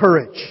kind of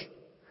courage.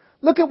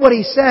 Look at what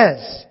He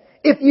says.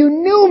 If you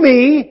knew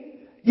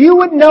me, you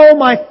would know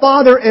my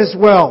Father as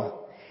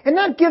well. And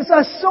that gives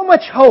us so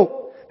much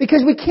hope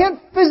because we can't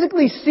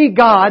physically see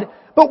God,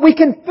 but we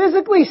can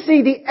physically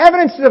see the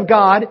evidences of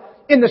God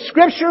in the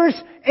Scriptures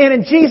and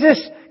in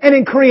Jesus and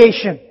in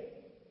creation.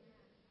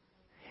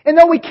 And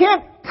though we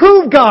can't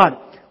prove God,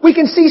 we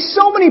can see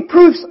so many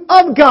proofs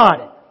of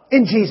God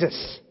in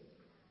Jesus.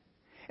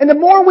 And the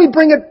more we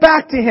bring it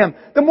back to Him,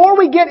 the more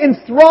we get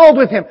enthralled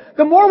with Him,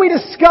 the more we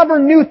discover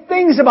new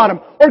things about Him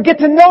or get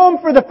to know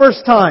Him for the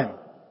first time,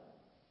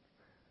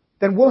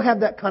 then we'll have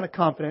that kind of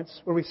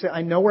confidence where we say,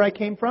 I know where I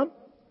came from.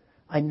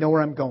 I know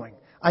where I'm going.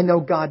 I know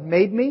God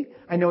made me.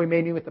 I know He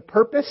made me with a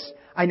purpose.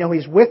 I know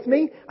He's with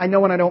me. I know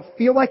when I don't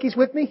feel like He's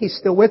with me, He's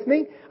still with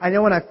me. I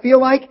know when I feel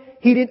like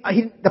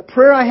the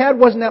prayer I had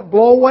wasn't that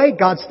blow away,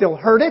 God still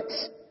heard it.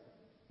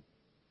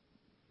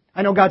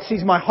 I know God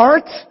sees my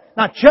heart,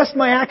 not just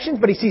my actions,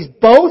 but He sees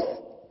both.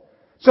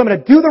 So I'm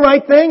going to do the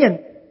right thing and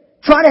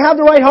try to have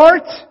the right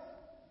heart.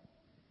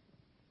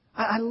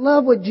 I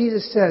love what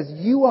Jesus says.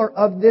 You are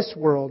of this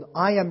world.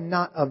 I am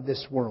not of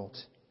this world.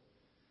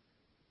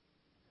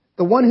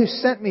 The one who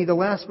sent me, the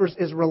last verse,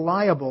 is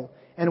reliable.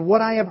 And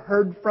what I have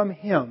heard from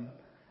Him,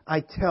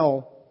 I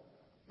tell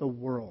the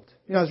world.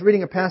 You know, I was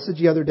reading a passage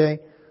the other day,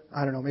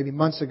 I don't know, maybe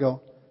months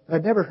ago, that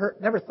I'd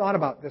never thought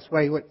about this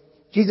way. What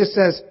Jesus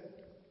says,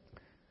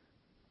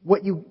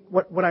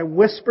 What I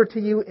whisper to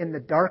you in the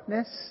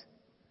darkness,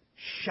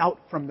 shout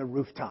from the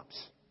rooftops.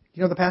 Do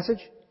you know the passage?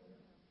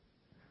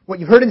 What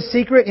you've heard in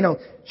secret,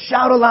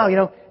 shout aloud,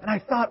 And I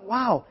thought,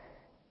 wow,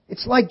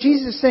 it's like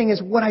Jesus is saying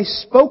is what I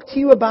spoke to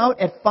you about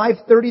at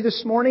 5:30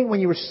 this morning when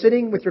you were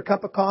sitting with your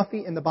cup of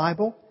coffee in the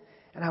Bible,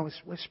 and I was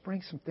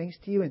whispering some things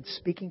to you and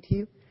speaking to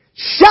you.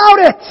 Shout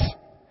it!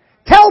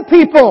 Tell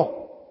people!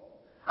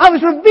 I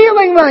was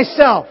revealing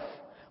myself.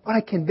 What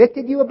I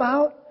convicted you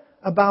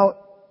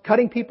about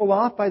cutting people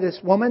off by this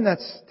woman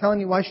that's telling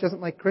you why she doesn't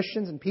like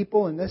Christians and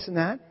people and this and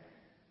that.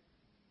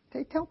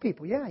 They tell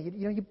people, yeah,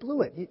 you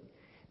blew it.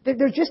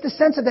 There's just a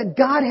sense of that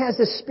God has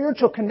this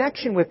spiritual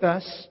connection with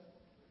us.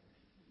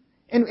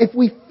 And if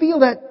we feel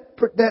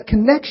that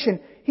connection,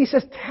 He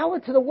says, tell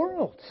it to the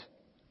world.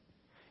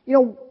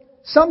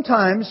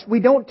 Sometimes we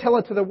don't tell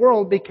it to the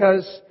world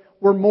because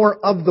we're more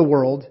of the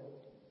world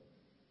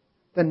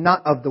than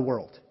not of the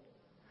world.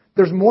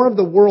 There's more of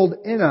the world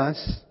in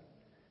us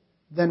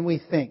than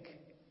we think.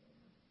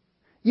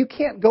 You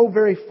can't go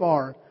very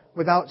far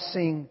without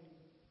seeing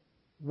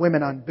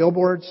women on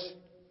billboards,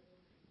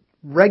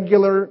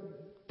 regular,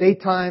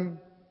 daytime,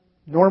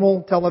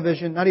 normal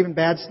television, not even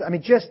bad stuff.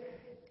 Just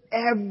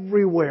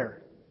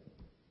everywhere.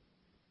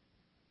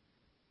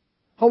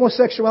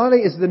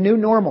 Homosexuality is the new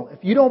normal.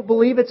 If you don't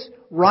believe it's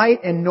right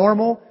and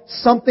normal,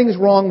 something's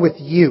wrong with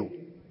you.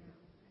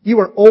 You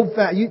are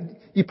old-fashioned.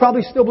 You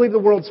probably still believe the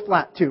world's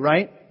flat too,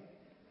 right?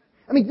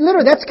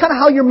 Literally, that's kind of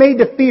how you're made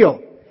to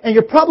feel. And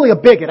you're probably a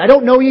bigot. I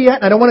don't know you yet,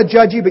 and I don't want to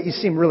judge you, but you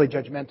seem really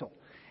judgmental.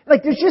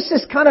 There's just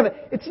this kind of,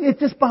 it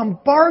just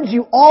bombards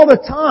you all the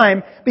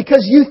time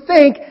because you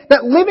think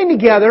that living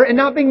together and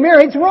not being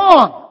married is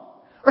wrong.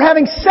 Or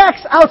having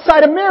sex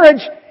outside of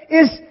marriage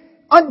is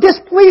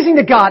displeasing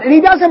to God, and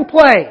He doesn't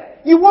play.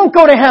 You won't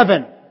go to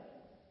heaven.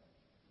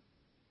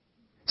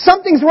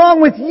 Something's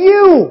wrong with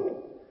you,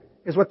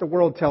 is what the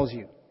world tells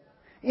you.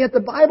 And yet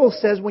the Bible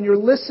says when you're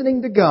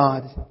listening to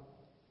God,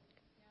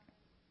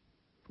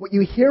 what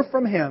you hear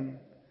from Him,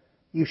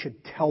 you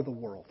should tell the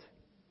world.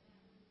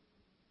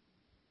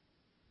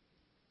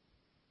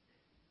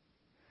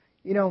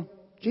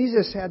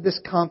 Jesus had this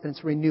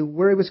confidence where He knew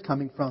where He was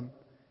coming from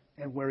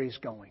and where He's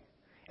going.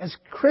 As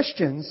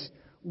Christians,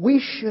 we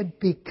should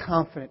be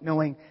confident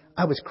knowing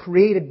I was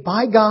created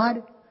by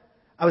God,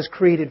 I was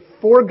created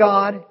for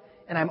God,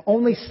 and I'm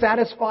only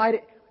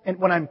satisfied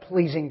when I'm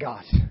pleasing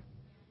God.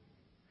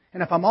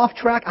 And if I'm off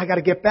track, I got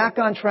to get back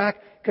on track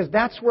because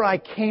that's where I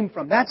came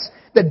from. That's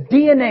the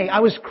DNA. I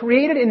was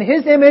created in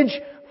His image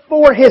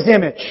for His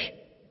image.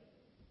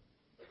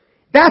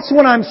 That's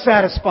when I'm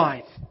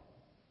satisfied.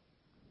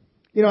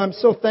 I'm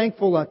so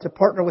thankful to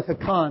partner with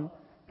Hakan.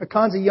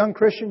 Hakan's a young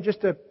Christian,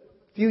 just a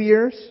few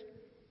years.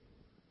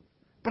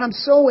 But I'm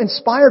so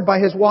inspired by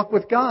his walk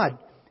with God.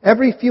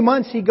 Every few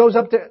months he goes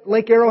up to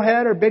Lake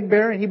Arrowhead or Big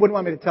Bear, and he wouldn't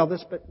want me to tell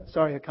this, but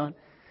sorry, Hakan.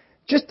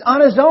 Just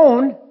on his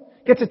own,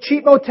 gets a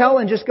cheap motel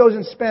and just goes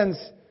and spends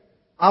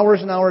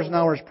hours and hours and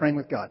hours praying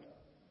with God.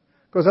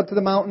 Goes up to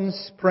the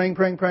mountains, praying,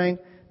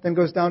 then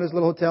goes down to his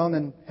little hotel and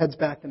then heads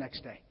back the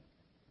next day.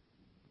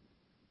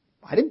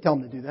 I didn't tell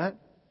him to do that.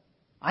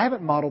 I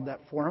haven't modeled that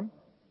for him,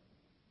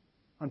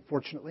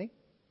 unfortunately.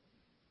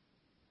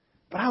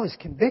 But I was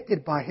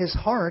convicted by his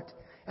heart,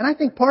 and I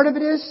think part of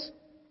it is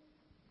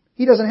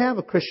he doesn't have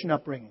a Christian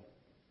upbringing.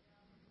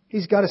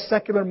 He's got a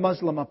secular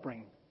Muslim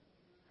upbringing.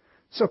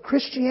 So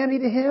Christianity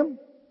to him,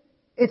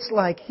 it's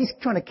like he's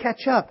trying to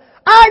catch up.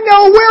 I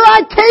know where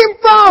I came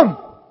from!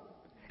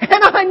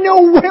 And I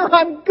know where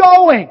I'm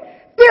going!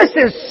 This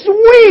is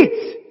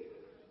sweet!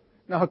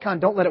 Now,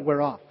 Hakan, don't let it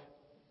wear off.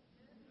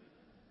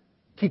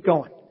 Keep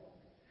going.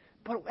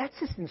 But that's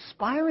just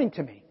inspiring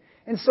to me.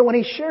 And so when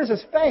he shares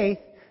his faith,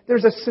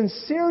 there's a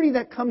sincerity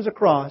that comes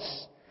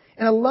across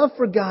and a love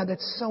for God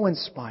that's so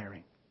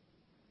inspiring.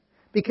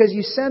 Because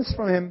you sense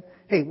from him,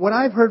 hey, what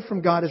I've heard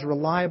from God is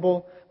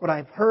reliable. What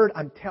I've heard,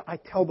 I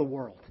tell the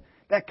world.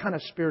 That kind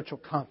of spiritual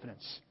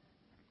confidence.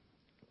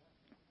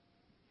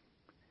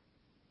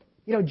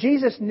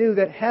 Jesus knew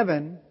that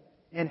heaven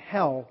and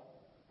hell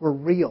were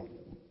real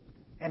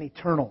and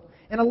eternal.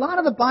 And a lot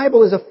of the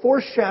Bible is a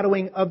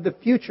foreshadowing of the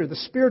future, the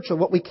spiritual,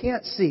 what we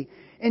can't see.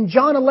 In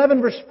John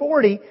 11, verse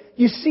 40,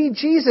 you see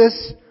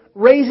Jesus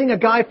raising a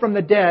guy from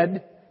the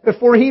dead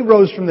before He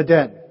rose from the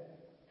dead.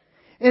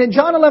 And in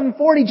John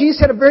 11:40, Jesus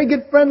had a very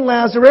good friend,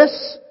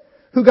 Lazarus,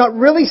 who got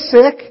really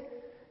sick.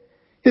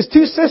 His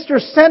two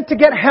sisters sent to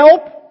get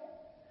help.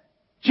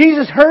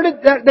 Jesus heard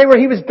it that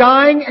he was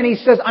dying, and He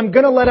says, I'm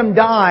going to let him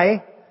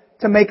die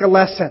to make a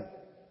lesson.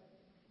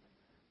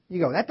 You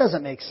go, that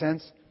doesn't make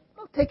sense.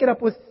 Well, take it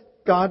up with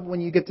God when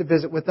you get to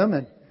visit with Him,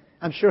 and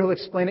I'm sure He'll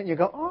explain it, and you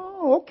go,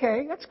 oh,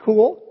 okay, that's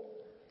cool.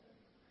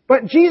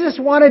 But Jesus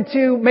wanted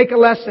to make a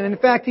lesson. In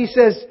fact, He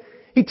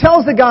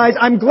tells the guys,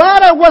 I'm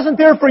glad I wasn't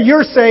there for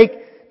your sake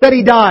that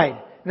He died.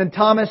 And then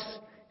Thomas,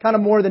 kind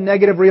of more the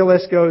negative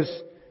realist, goes,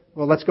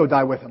 well, let's go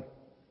die with Him.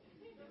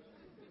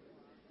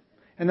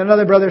 And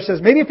another brother says,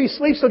 maybe if he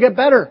sleeps, he'll get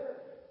better.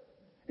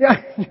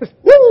 Yeah, just,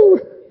 woo!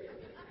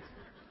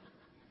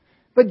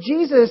 But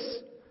Jesus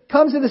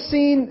comes to the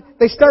scene.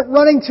 They start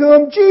running to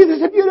him.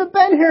 Jesus, if you'd have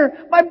been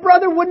here, my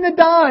brother wouldn't have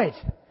died.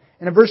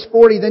 And in verse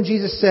 40, then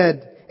Jesus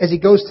said, as he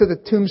goes to the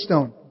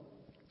tombstone,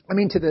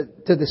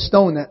 to the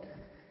stone that,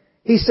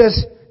 he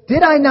says,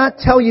 did I not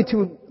tell you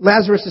to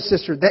Lazarus'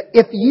 sister that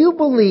if you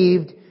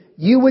believed,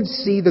 you would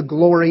see the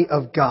glory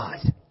of God?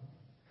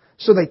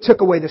 So they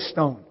took away the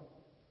stone.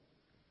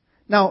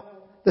 Now,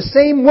 the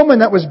same woman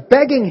that was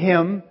begging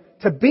him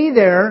to be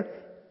there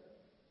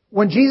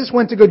when Jesus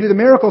went to go do the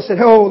miracle said,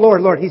 oh,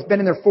 Lord, he's been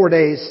in there 4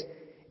 days.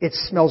 It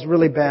smells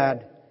really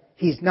bad.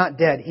 He's not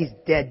dead. He's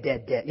dead.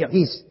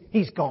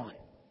 He's gone.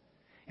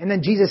 And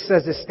then Jesus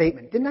says this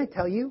statement, didn't I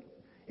tell you?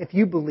 If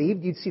you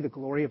believed, you'd see the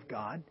glory of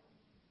God.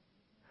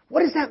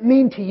 What does that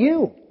mean to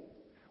you?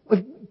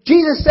 If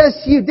Jesus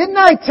says to you, didn't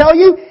I tell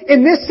you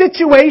in this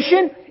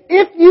situation,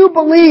 if you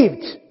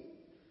believed?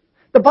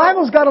 The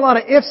Bible's got a lot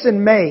of ifs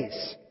and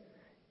mays.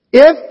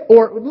 If,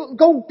 or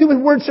go do a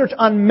word search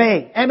on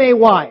may,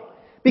 M-A-Y.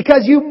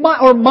 Because you might,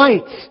 or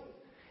might.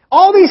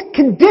 All these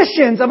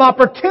conditions of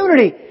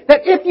opportunity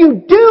that if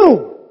you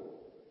do,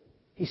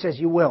 he says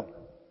you will.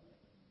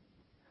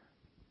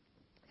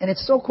 And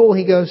it's so cool,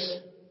 he goes,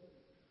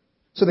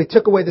 so they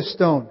took away the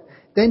stone.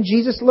 Then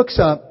Jesus looks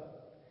up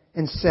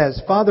and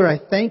says, Father, I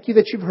thank you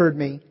that you've heard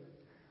me.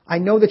 I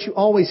know that you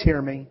always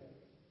hear me.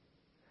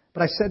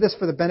 But I said this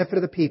for the benefit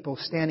of the people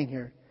standing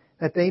here,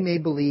 that they may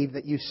believe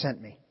that you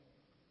sent me.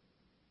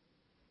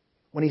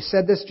 When he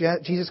said this,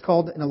 Jesus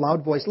called in a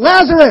loud voice,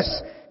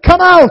 Lazarus,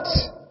 come out!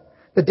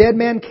 The dead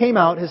man came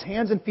out, his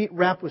hands and feet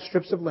wrapped with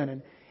strips of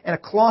linen, and a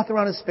cloth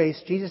around his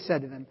face. Jesus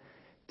said to them,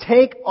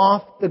 take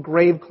off the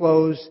grave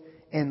clothes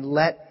and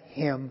let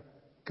him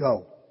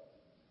go.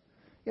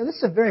 This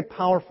is a very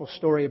powerful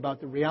story about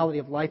the reality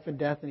of life and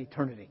death and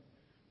eternity.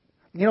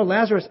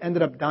 Lazarus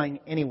ended up dying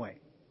anyway.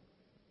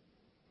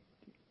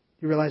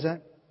 You realize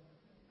that?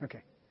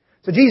 Okay.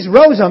 So Jesus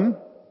rose him,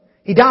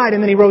 he died,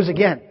 and then he rose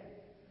again.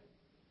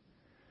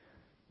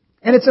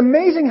 And it's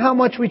amazing how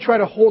much we try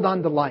to hold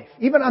on to life.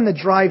 Even on the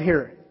drive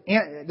here,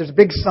 there's a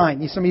big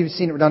sign. Some of you have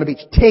seen it down the beach.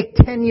 Take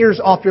 10 years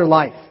off your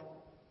life.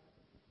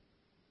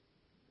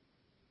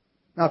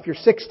 Now, if you're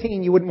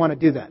 16, you wouldn't want to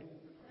do that.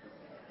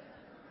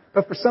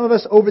 But for some of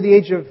us over the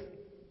age of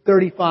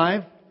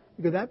 35,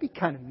 you go, that'd be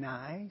kind of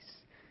nice.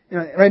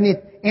 Right in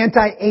the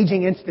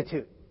Anti-Aging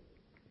Institute.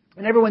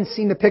 And everyone's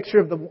seen the picture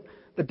of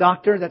the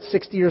doctor that's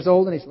 60 years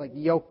old and he's like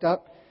yoked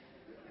up.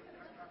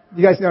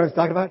 You guys know what I was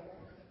talking about?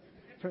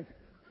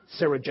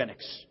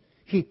 Serogenics.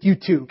 You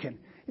too can.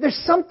 There's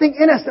something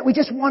in us that we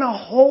just want to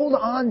hold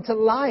on to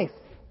life.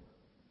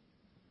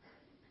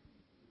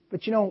 But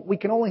we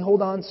can only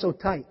hold on so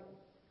tight.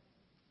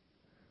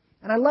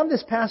 And I love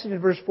this passage in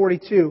verse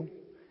 42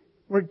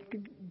 where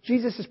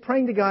Jesus is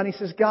praying to God and he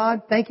says,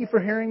 God, thank you for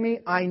hearing me.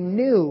 I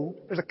knew,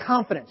 there's a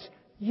confidence.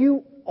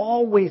 You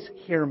always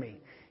hear me.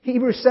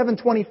 Hebrews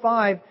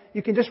 7:25,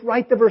 you can just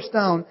write the verse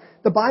down.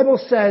 The Bible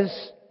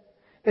says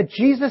that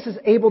Jesus is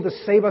able to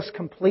save us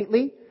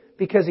completely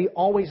because He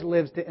always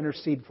lives to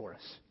intercede for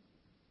us.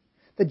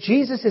 That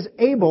Jesus is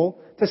able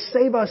to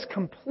save us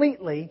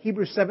completely,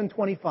 Hebrews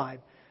 7:25,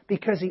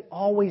 because He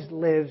always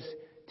lives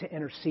to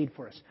intercede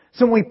for us.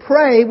 So when we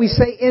pray, we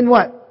say in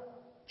what?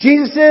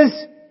 Jesus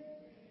is.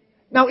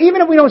 Now,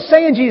 even if we don't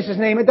say in Jesus'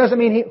 name, it doesn't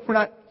mean we're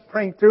not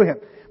praying through Him.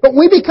 But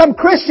when we become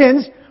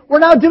Christians, we're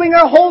now doing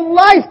our whole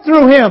life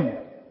through Him.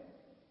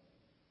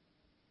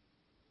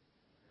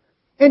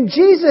 And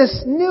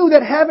Jesus knew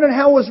that heaven and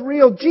hell was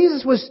real.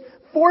 Jesus was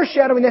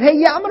foreshadowing that,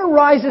 hey, I'm going to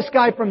rise this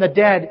guy from the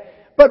dead,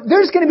 but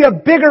there's going to be a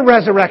bigger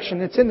resurrection.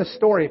 It's in the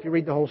story if you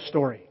read the whole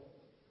story.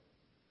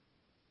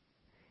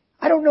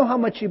 I don't know how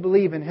much you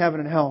believe in heaven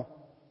and hell.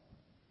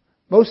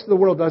 Most of the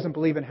world doesn't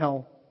believe in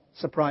hell.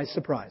 Surprise,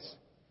 surprise.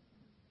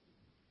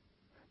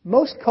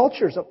 Most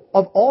cultures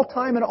of all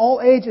time and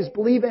all ages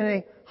believe in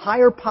a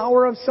higher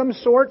power of some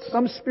sort,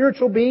 some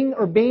spiritual being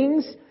or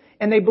beings,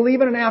 and they believe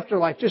in an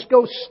afterlife. Just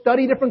go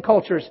study different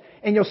cultures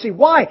and you'll see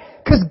why.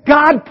 Because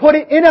God put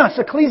it in us.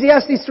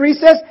 Ecclesiastes 3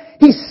 says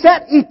He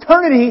set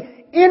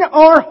eternity in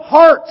our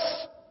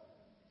hearts.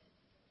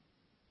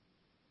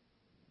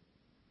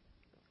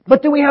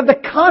 But do we have the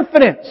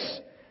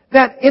confidence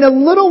that in a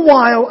little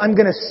while I'm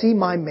going to see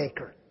my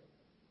Maker?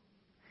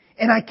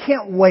 And I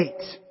can't wait.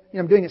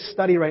 I'm doing a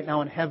study right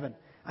now on heaven.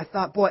 I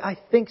thought, boy, I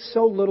think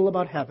so little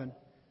about heaven.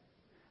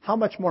 How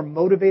much more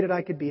motivated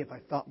I could be if I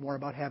thought more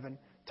about heaven,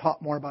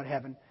 taught more about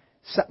heaven,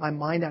 set my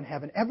mind on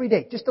heaven every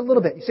day, just a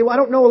little bit. You say, well, I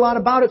don't know a lot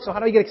about it, so how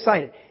do I get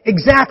excited?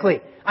 Exactly.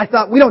 I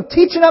thought we don't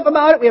teach enough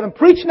about it, we haven't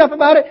preached enough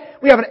about it,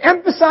 we haven't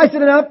emphasized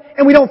it enough,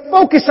 and we don't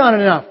focus on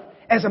it enough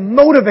as a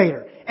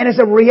motivator and as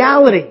a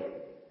reality,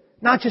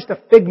 not just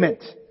a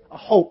figment, a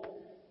hope.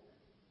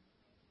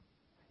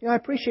 I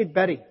appreciate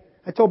Betty.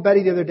 I told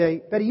Betty the other day,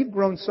 Betty, you've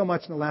grown so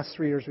much in the last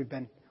 3 years we've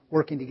been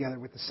working together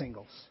with the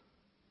singles.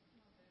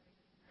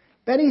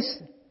 Betty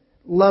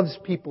loves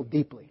people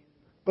deeply.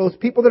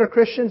 Both people that are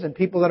Christians and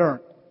people that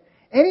aren't.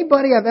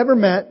 Anybody I've ever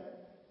met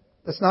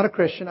that's not a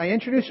Christian, I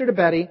introduce her to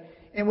Betty,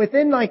 and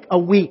within like a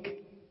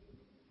week,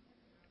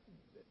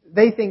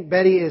 they think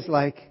Betty is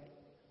like,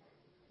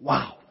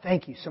 wow,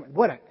 thank you so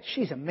much.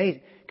 She's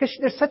amazing. Because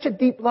there's such a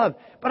deep love.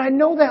 But I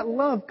know that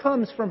love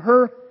comes from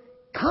her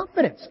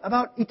confidence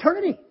about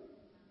eternity.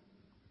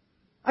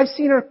 I've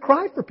seen her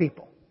cry for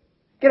people.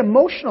 Get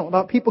emotional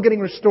about people getting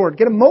restored.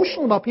 Get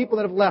emotional about people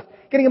that have left.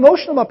 Getting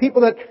emotional about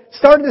people that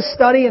started to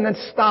study and then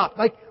stopped.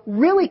 Like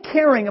really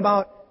caring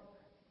about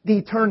the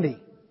eternity.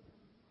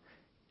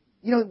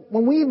 You know,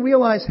 when we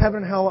realize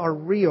heaven and hell are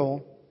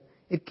real,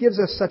 it gives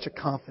us such a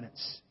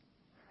confidence.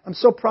 I'm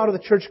so proud of the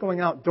church going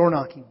out, door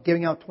knocking,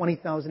 giving out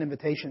 20,000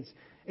 invitations,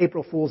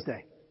 April Fool's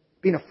Day,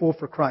 being a fool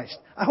for Christ.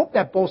 I hope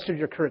that bolstered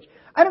your courage.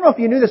 I don't know if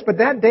you knew this, but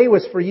that day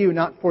was for you,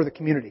 not for the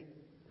community.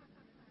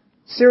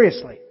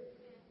 Seriously.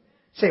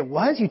 Say, it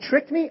was? You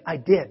tricked me? I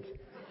did.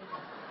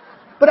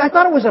 But I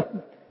thought it was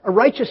a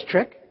righteous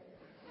trick.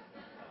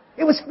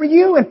 It was for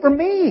you and for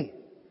me.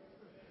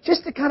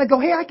 Just to kind of go,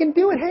 hey, I can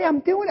do it. Hey, I'm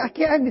doing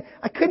it.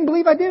 I couldn't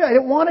believe I did it. I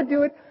didn't want to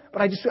do it.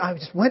 But I just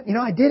went,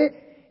 I did it.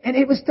 And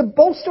it was to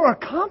bolster our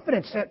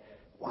confidence that,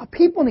 wow,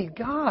 people need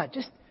God.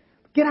 Just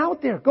get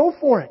out there. Go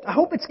for it. I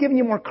hope it's giving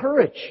you more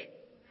courage.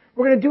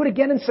 We're going to do it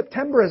again in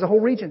September as a whole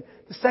region.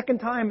 The second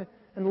time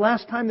and the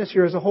last time this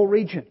year as a whole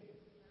region.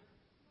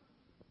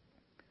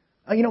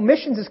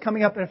 Missions is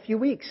coming up in a few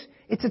weeks.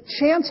 It's a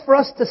chance for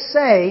us to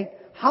say,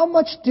 how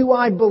much do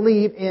I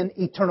believe in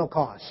eternal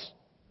cause?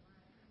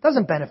 It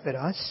doesn't benefit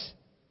us.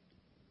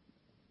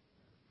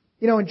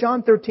 In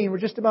John 13, we're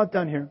just about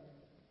done here.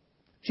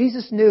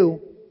 Jesus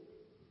knew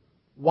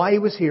why He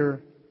was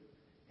here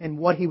and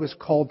what He was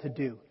called to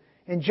do.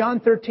 In John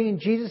 13,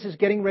 Jesus is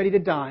getting ready to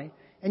die.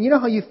 And you know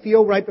how you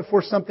feel right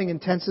before something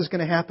intense is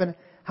going to happen?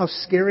 How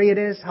scary it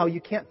is? How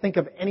you can't think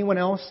of anyone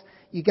else?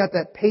 You got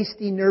that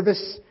pasty,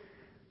 nervous,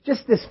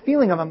 just this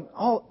feeling of I'm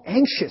all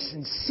anxious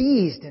and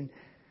seized, and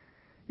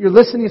you're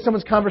listening to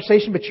someone's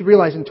conversation, but you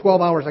realize in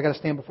 12 hours I've got to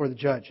stand before the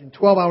judge. In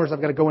 12 hours I've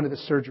got to go into the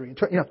surgery.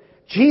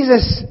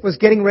 Jesus was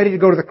getting ready to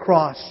go to the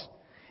cross.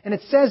 And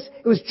it says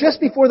it was just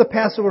before the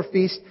Passover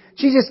feast.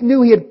 Jesus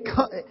knew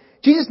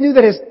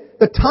that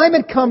the time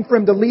had come for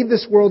Him to leave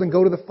this world and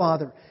go to the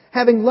Father.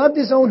 Having loved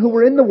His own who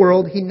were in the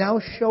world, He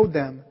now showed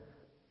them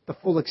the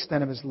full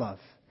extent of His love.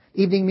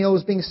 The evening meal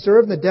was being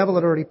served, and the devil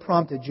had already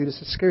prompted Judas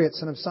Iscariot,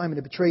 son of Simon,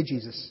 to betray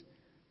Jesus.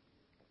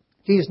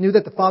 Jesus knew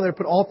that the Father had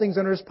put all things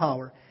under His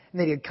power, and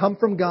that He had come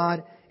from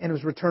God and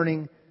was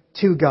returning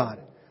to God.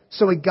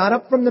 So He got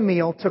up from the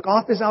meal, took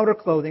off His outer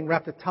clothing,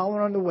 wrapped a towel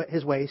around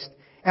His waist.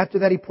 After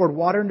that, He poured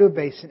water into a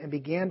basin and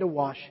began to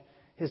wash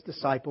His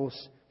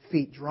disciples'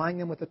 feet, drying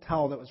them with a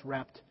towel that was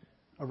wrapped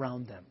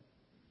around them.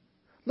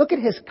 Look at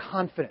His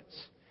confidence.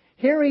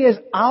 Here He is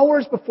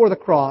hours before the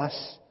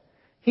cross.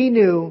 He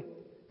knew,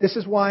 this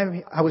is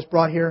why I was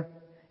brought here,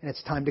 and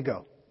it's time to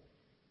go.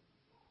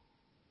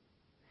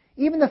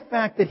 Even the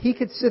fact that He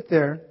could sit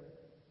there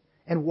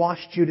and wash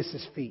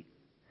Judas's feet,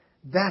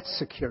 that's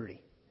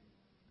security.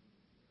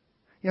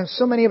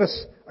 So many of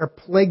us are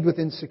plagued with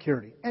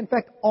insecurity. In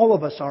fact, all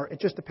of us are. It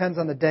just depends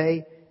on the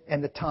day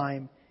and the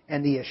time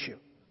and the issue.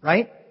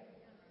 Right?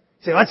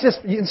 So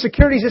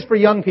insecurity is just for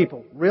young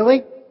people.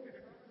 Really?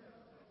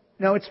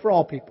 No, it's for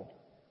all people.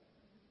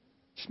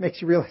 It just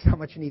makes you realize how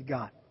much you need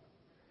God.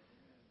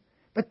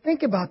 But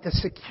think about the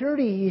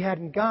security He had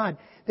in God.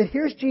 That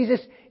here's Jesus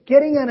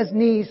getting on His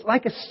knees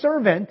like a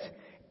servant,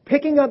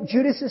 picking up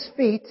Judas's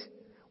feet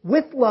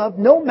with love,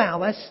 no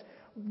malice,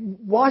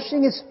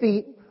 washing his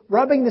feet,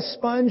 rubbing the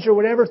sponge or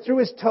whatever through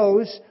his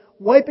toes,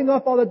 wiping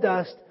off all the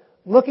dust,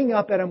 looking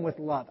up at him with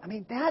love. I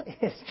mean, that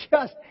is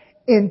just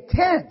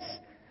intense.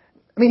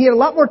 I mean, he had a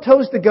lot more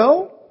toes to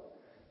go,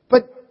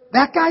 but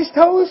that guy's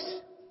toes?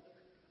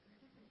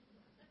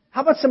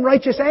 How about some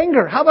righteous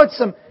anger? How about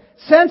some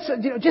sense of,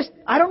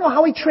 I don't know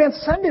how he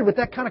transcended with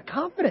that kind of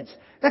confidence,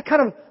 that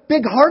kind of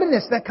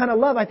big-heartedness, that kind of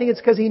love. I think it's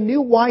because he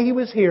knew why he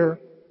was here,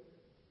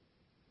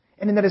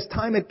 and that his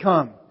time had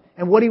come,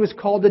 and what he was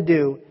called to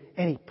do,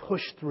 and he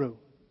pushed through.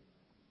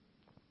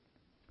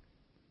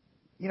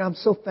 I'm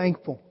so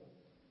thankful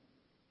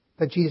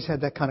that Jesus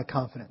had that kind of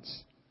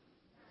confidence.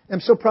 I'm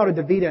so proud of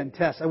Davida and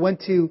Tess. I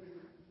went to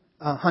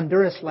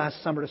Honduras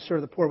last summer to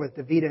serve the poor with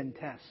Davida and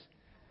Tess.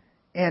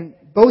 And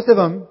both of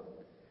them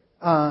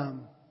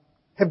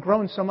have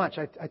grown so much.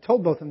 I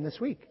told both of them this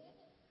week.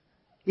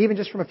 Even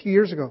just from a few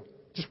years ago.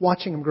 Just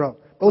watching them grow.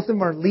 Both of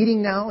them are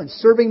leading now and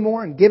serving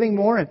more and giving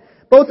more. And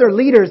both are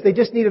leaders. They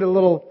just needed a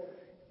little,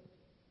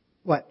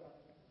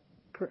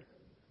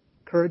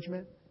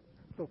 encouragement?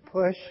 A little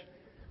push?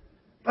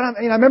 But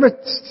I remember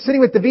sitting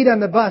with Davida on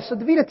the bus. So,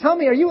 Davida, tell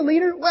me, are you a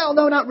leader? Well,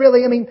 no, not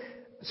really.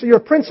 So you're a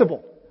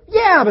principal.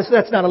 Yeah, but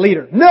that's not a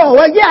leader. No,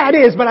 well, yeah, it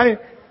is. But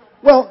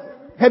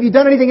have you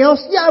done anything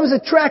else? Yeah, I was a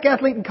track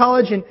athlete in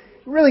college and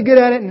really good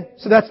at it. And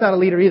so that's not a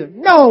leader either.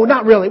 No,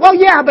 not really. Well,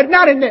 yeah, but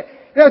not in it.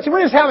 So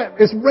we're just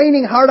it's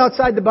raining hard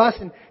outside the bus,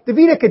 and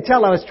Davida could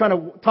tell I was trying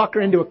to talk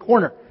her into a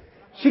corner.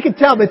 She could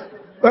tell,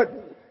 but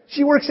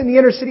she works in the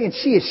inner city and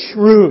she is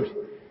shrewd.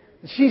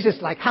 And she's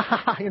just like, ha ha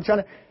ha,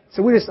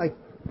 so we're just like,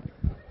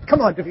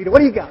 come on, Davida, what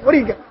do you got? What do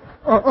you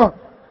got?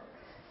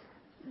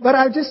 But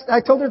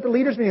I told her at the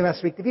leaders meeting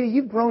last week, Davida,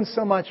 you've grown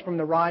so much from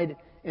the ride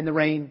in the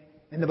rain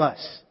in the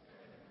bus.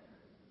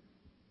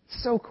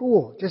 So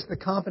cool. Just the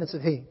confidence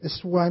of, hey, this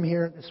is why I'm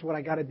here. This is what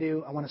I got to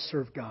do. I want to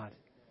serve God.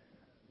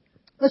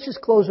 Let's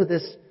just close with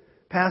this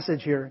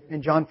passage here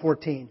in John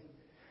 14.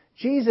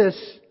 Jesus,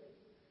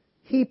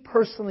 He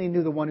personally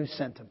knew the one who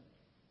sent Him.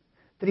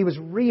 That He was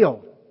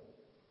real.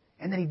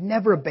 And that He'd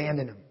never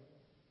abandon Him.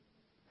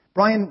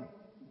 Brian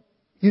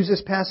used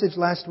this passage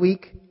last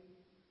week.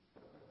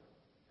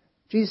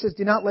 Jesus says,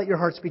 do not let your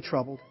hearts be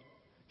troubled.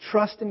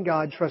 Trust in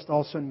God. Trust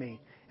also in me.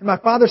 In my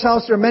Father's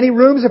house there are many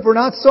rooms. If it were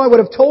not so, I would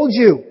have told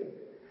you.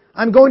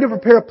 I'm going to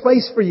prepare a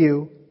place for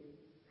you.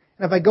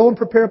 And if I go and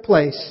prepare a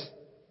place,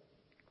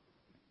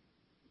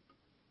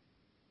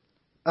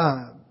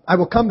 I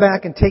will come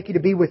back and take you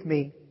to be with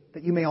me,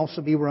 that you may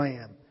also be where I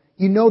am.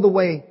 You know the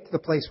way to the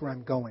place where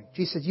I'm going.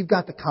 Jesus says, you've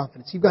got the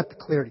confidence. You've got the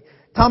clarity.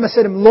 Thomas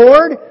said to him,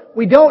 Lord,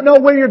 we don't know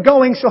where you're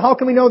going, so how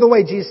can we know the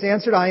way? Jesus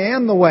answered, I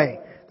am the way,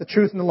 the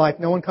truth, and the life.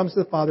 No one comes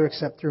to the Father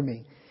except through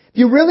me. If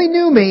you really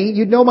knew me,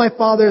 you'd know my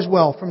Father as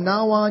well. From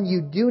now on,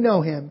 you do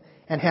know Him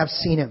and have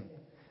seen Him.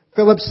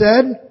 Philip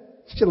said,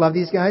 you should love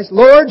these guys,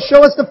 Lord,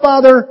 show us the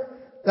Father.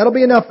 That'll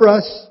be enough for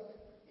us.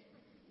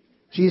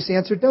 Jesus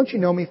answered, don't you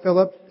know me,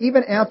 Philip?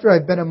 Even after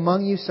I've been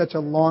among you such a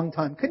long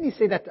time. Couldn't He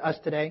say that to us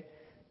today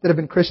that have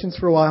been Christians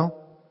for a while?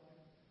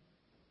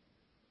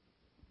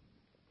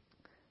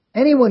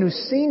 Anyone who's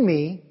seen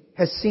me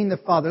has seen the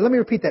Father. Let me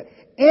repeat that.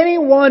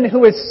 Anyone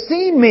who has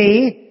seen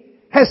me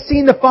has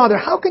seen the Father.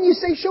 How can you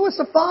say, show us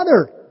the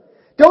Father?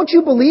 Don't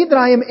you believe that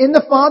I am in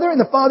the Father and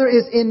the Father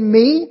is in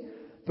me?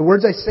 The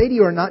words I say to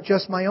you are not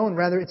just my own.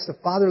 Rather, it's the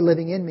Father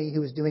living in me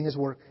who is doing His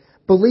work.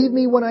 Believe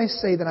me when I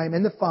say that I am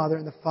in the Father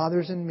and the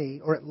Father is in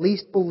me, or at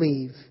least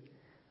believe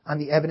on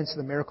the evidence of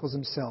the miracles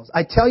themselves.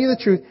 I tell you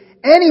the truth.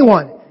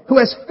 Anyone who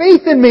has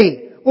faith in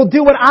me will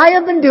do what I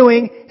have been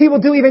doing. He will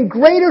do even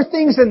greater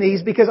things than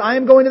these because I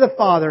am going to the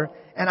Father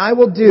and I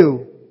will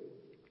do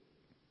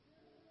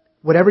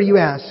whatever you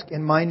ask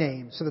in my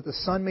name so that the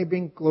Son may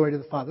bring glory to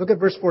the Father. Look at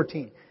verse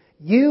 14.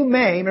 You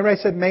may, remember I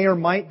said may or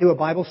might do a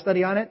Bible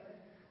study on it?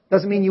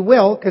 Doesn't mean you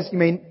will because you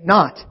may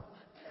not.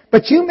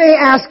 But you may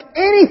ask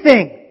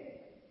anything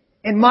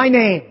in my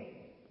name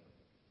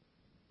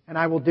and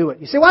I will do it.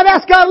 You say, well, I've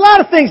asked God a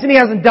lot of things and He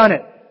hasn't done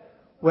it.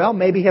 Well,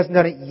 maybe He hasn't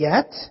done it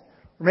yet.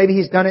 Or maybe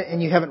He's done it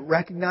and you haven't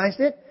recognized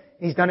it.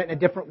 He's done it in a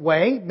different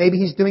way. Maybe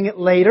He's doing it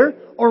later.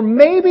 Or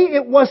maybe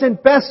it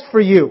wasn't best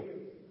for you.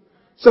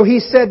 So He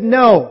said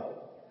no.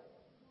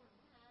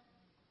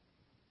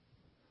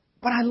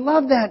 But I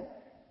love that.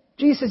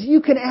 Jesus says,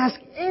 you can ask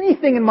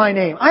anything in my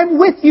name. I'm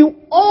with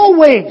you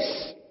always.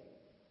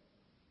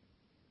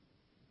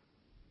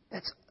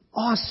 That's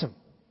awesome.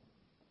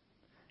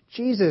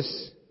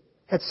 Jesus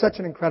had such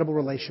an incredible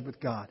relationship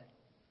with God.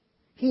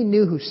 He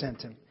knew who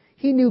sent Him.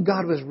 He knew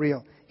God was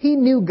real. He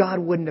knew God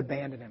wouldn't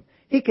abandon Him.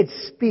 He could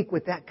speak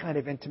with that kind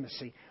of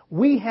intimacy.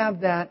 We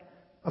have that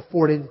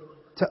afforded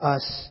to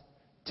us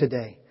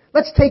today.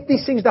 Let's take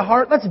these things to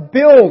heart. Let's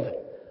build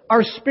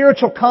our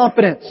spiritual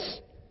confidence.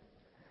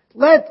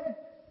 Let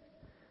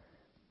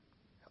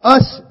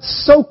us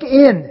soak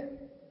in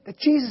that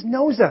Jesus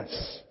knows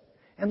us.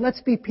 And let's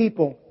be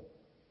people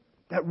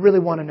that really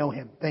want to know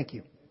Him. Thank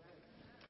you.